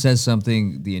 If he says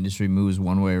something, the industry moves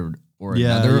one way or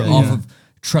another off of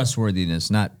trustworthiness,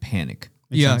 not panic.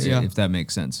 If that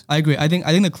makes sense. I agree. I think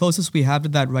the closest we have to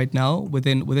that right now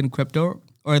within crypto,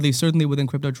 or at least certainly within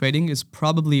crypto trading, is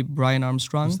probably Brian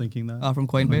Armstrong. I was thinking that. From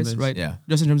Coinbase, right? Yeah.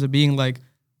 Just in terms of being like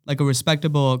a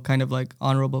respectable kind of like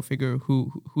honorable figure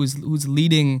who's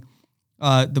leading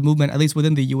the movement, at least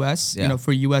within the US,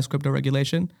 for US crypto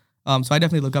regulation. So I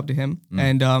definitely look up to him.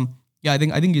 And I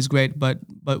think he's great, but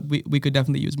we could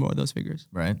definitely use more of those figures.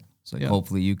 Right. So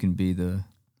hopefully you can be the...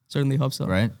 Certainly hope so.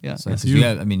 Right? Yeah. So you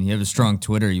have a strong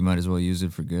Twitter, you might as well use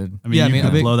it for good. You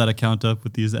can blow that account up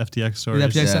with these FTX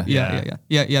stories.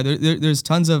 There's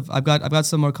tons of, I've got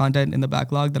some more content in the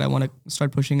backlog that I want to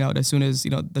start pushing out as soon as,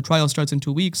 the trial starts in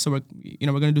 2 weeks. So we're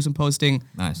going to do some posting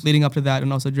leading up to that,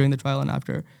 and also during the trial and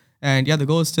after. And the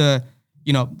goal is to,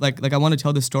 like I want to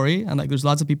tell this story, and like there's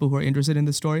lots of people who are interested in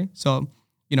this story. So,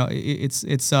 I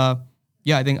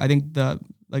think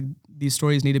these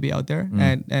stories need to be out there,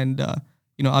 and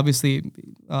obviously,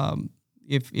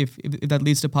 if that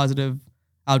leads to positive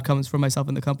outcomes for myself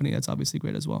and the company, that's obviously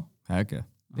great as well. Heck yeah.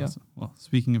 Awesome. Well,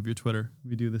 speaking of your Twitter,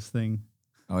 we do this thing.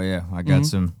 Oh yeah, I got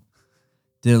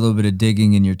did a little bit of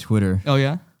digging in your Twitter. Oh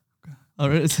yeah? All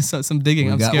right, so some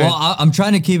digging. I'm scared. Well, I'm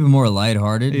trying to keep it more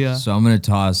lighthearted. So I'm gonna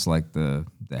toss like the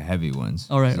heavy ones.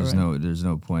 All right. There's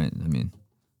no point. I mean,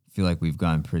 I feel like we've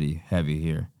gone pretty heavy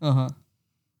here.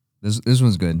 This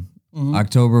one's good.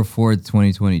 October 4th,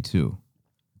 2022.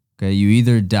 Okay, you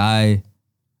either die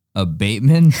a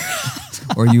Bateman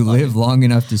or you live long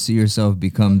enough to see yourself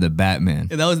become the Batman.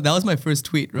 Yeah, that was my first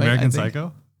tweet, right? American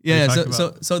Psycho? Yeah.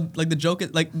 So like the joke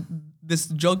is like, this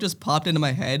joke just popped into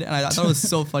my head, and I thought it was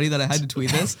so funny that I had to tweet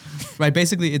this. Right?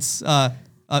 Basically, it's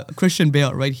Christian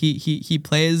Bale, right? He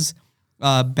plays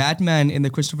Batman in the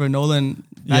Christopher Nolan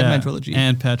Batman trilogy,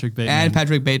 and Patrick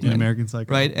Bateman, in American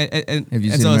Psycho, right? And have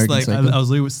you seen American Psycho? I was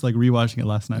like rewatching it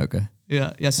last night. Okay.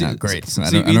 Yeah. So, great. So I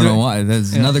don't know why.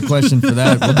 There's another question for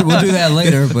that. We'll do that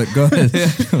later. But go ahead.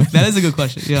 That is a good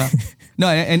question. Yeah. No,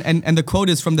 and the quote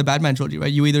is from the Batman trilogy,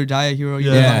 right? You either die a hero, or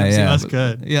you live long. That's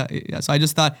good. Yeah. So I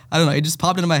just thought, I don't know, it just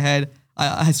popped into my head.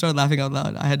 I started laughing out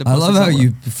loud. I had to. I love how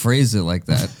you phrase it like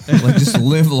that. Like just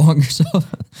live long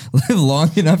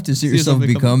enough to see yourself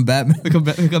become Batman. Become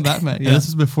Batman. Yeah. And this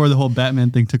is before the whole Batman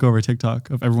thing took over TikTok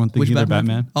of everyone thinking they're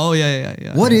Batman. Oh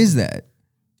yeah. What is that?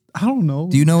 I don't know.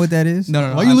 Do you know what that is?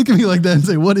 No. Why you look at me like that and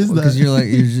say, "What is that?" Because you're like,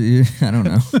 I don't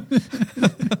know.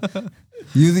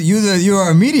 You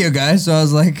are a media guy, so I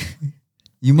was like,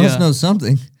 you must know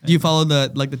something. Do you follow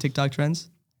the TikTok trends?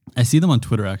 I see them on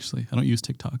Twitter, actually. I don't use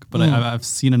TikTok, but I've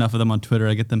seen enough of them on Twitter.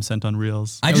 I get them sent on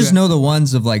Reels. I just know the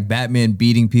ones of like Batman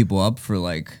beating people up for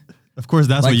like... Of course,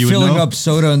 that's like what you would know. filling up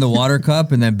soda in the water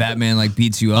cup, and then Batman like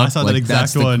beats you up. I saw like, that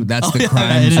exact one. That's the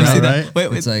crime. Right?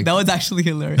 Wait, it's like, that was actually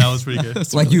hilarious. That was pretty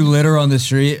good. Like you litter on the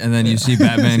street, and then you see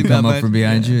Batman come up from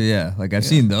behind you. Yeah, like I've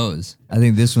seen those. I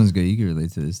think this one's good. You can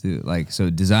relate to this too. Like, so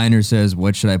designer says,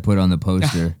 "What should I put on the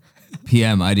poster?"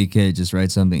 PM IDK just write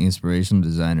something inspirational.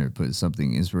 Designer put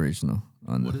something inspirational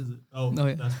on. What is it? Oh,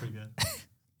 yeah. That's pretty good.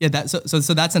 Yeah,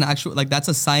 so that's an actual, like, that's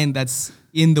a sign that's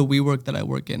in the WeWork that I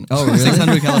work in. Oh, really?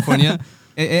 600 California.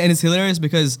 And it's hilarious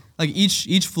because like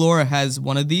each floor has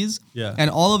one of these. Yeah. And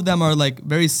all of them are like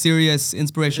very serious,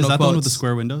 inspirational Is that quotes. the one with the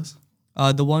square windows?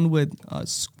 The one with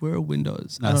square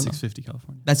windows. I That's don't know. 650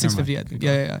 California. That's Never 650.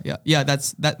 mind. I think. Yeah.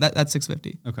 That's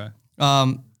 650. Okay.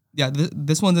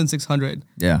 This one's in 600.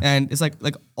 Yeah. And it's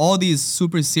like all these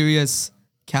super serious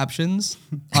captions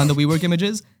on the WeWork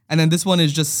images, and then this one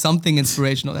is just something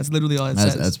inspirational. That's literally all it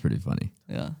says. That's pretty funny.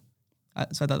 Yeah.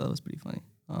 So I thought that was pretty funny.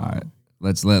 All right.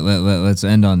 Let's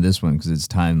end on this one because it's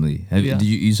timely. Yeah. Did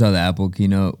you saw the Apple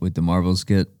keynote with the Marvel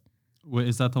skit? Wait,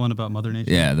 is that the one about Mother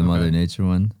Nature? Yeah, the Mother Nature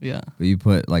one. Yeah. But you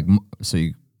put so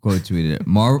you quote tweeted it.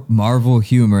 Marvel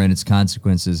humor and its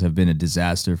consequences have been a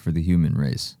disaster for the human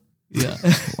race. Yeah.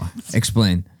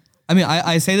 Explain. I mean,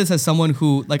 I say this as someone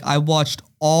who, like, I watched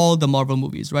all the Marvel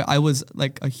movies, right? I was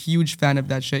like a huge fan of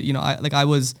that shit. You know, I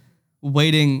was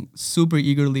waiting super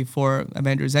eagerly for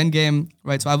Avengers Endgame,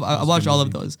 right? So I watched all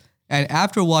of those. And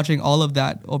after watching all of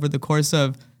that over the course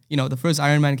of, you know, the first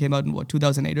Iron Man came out in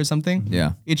 2008 or something.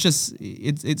 Yeah. It's just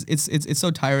it's so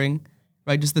tiring,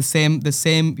 right? Just the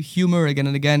same humor again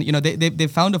and again. You know, they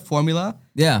found a formula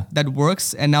Yeah. that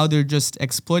works, and now they're just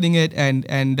exploiting it and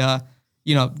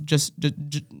you know, just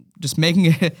making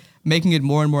it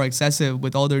more and more excessive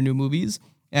with all their new movies.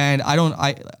 And I don't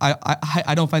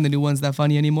find the new ones that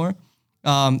funny anymore.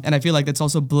 And I feel like that's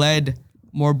also bled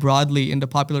more broadly into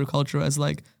popular culture as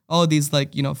like, oh, these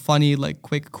like, you know, funny like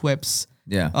quick quips.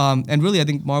 Yeah. And really, I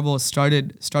think Marvel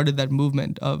started that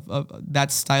movement of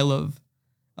that style of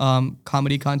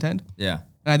comedy content. Yeah.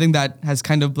 And I think that has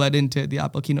kind of bled into the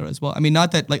Apple keynote as well. I mean,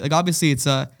 not that like obviously it's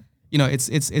a, you know,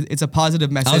 it's a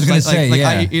positive message. I was gonna say, yeah.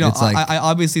 I, you know, It's like- I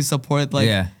obviously support like,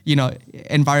 Yeah. you know,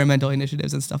 environmental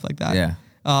initiatives and stuff like that. Yeah.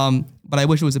 But I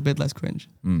wish it was a bit less cringe.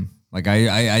 Like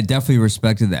I definitely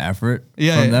respected the effort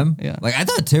Yeah, from them. yeah. Like I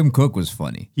thought Tim Cook was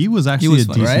funny. He was actually was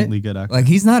a funny. decently Right? good actor. Like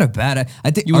he's not a bad.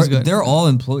 I think He was good. they're all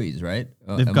employees, right?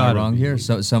 They've Am I gotta wrong be. here?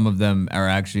 So some of them are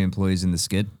actually employees in the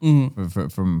skit,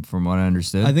 from what I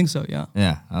understood. I think so. Yeah.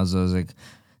 Yeah, I was like,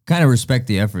 kind of respect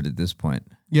the effort at this point,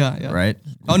 Yeah. Yeah. right?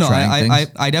 Oh no, Trying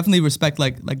things. I definitely respect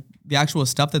like the actual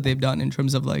stuff that they've done in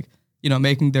terms of like, you know,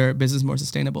 making their business more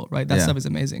sustainable, right? That Yeah. stuff is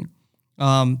amazing.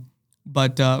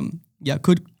 But yeah,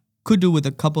 could do with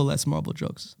a couple less Marvel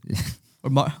jokes or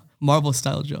Marvel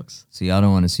style jokes. See, I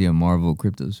don't want to see a Marvel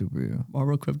crypto superhero.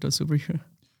 Marvel crypto superhero.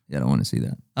 Yeah, I don't want to see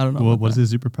that. I don't know. Well, about what's that.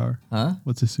 his superpower? Huh?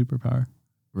 What's his superpower?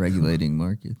 Regulating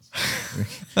markets.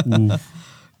 Ooh.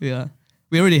 Yeah,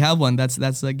 we already have one. That's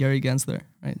Gary Gensler,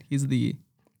 right? He's the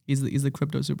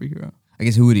crypto superhero. I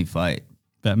guess who would he fight?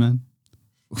 Batman?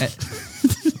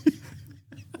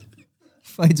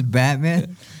 Fights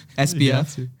Batman.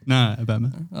 SBF. Nah,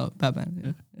 Batman. Oh,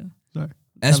 Batman. Yeah. Sorry.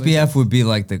 SBF would be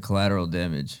like the collateral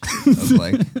damage of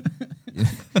like.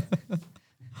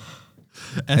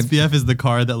 SBF is the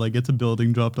car that like gets a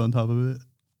building dropped on top of it.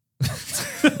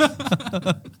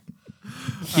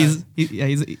 He's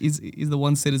the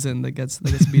one citizen that gets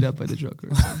beat up by the Joker.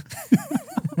 All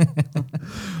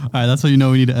right, that's how you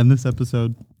know we need to end this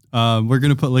episode. We're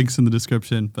gonna put links in the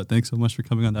description, but thanks so much for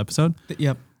coming on the episode.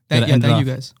 Yep. Gotta end it Thank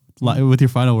you off. guys. With your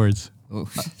final words. Oh.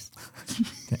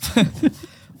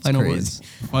 Final crazy. words.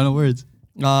 Final words.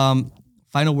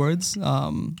 Final words.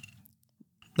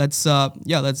 Let's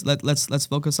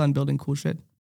focus on building cool shit.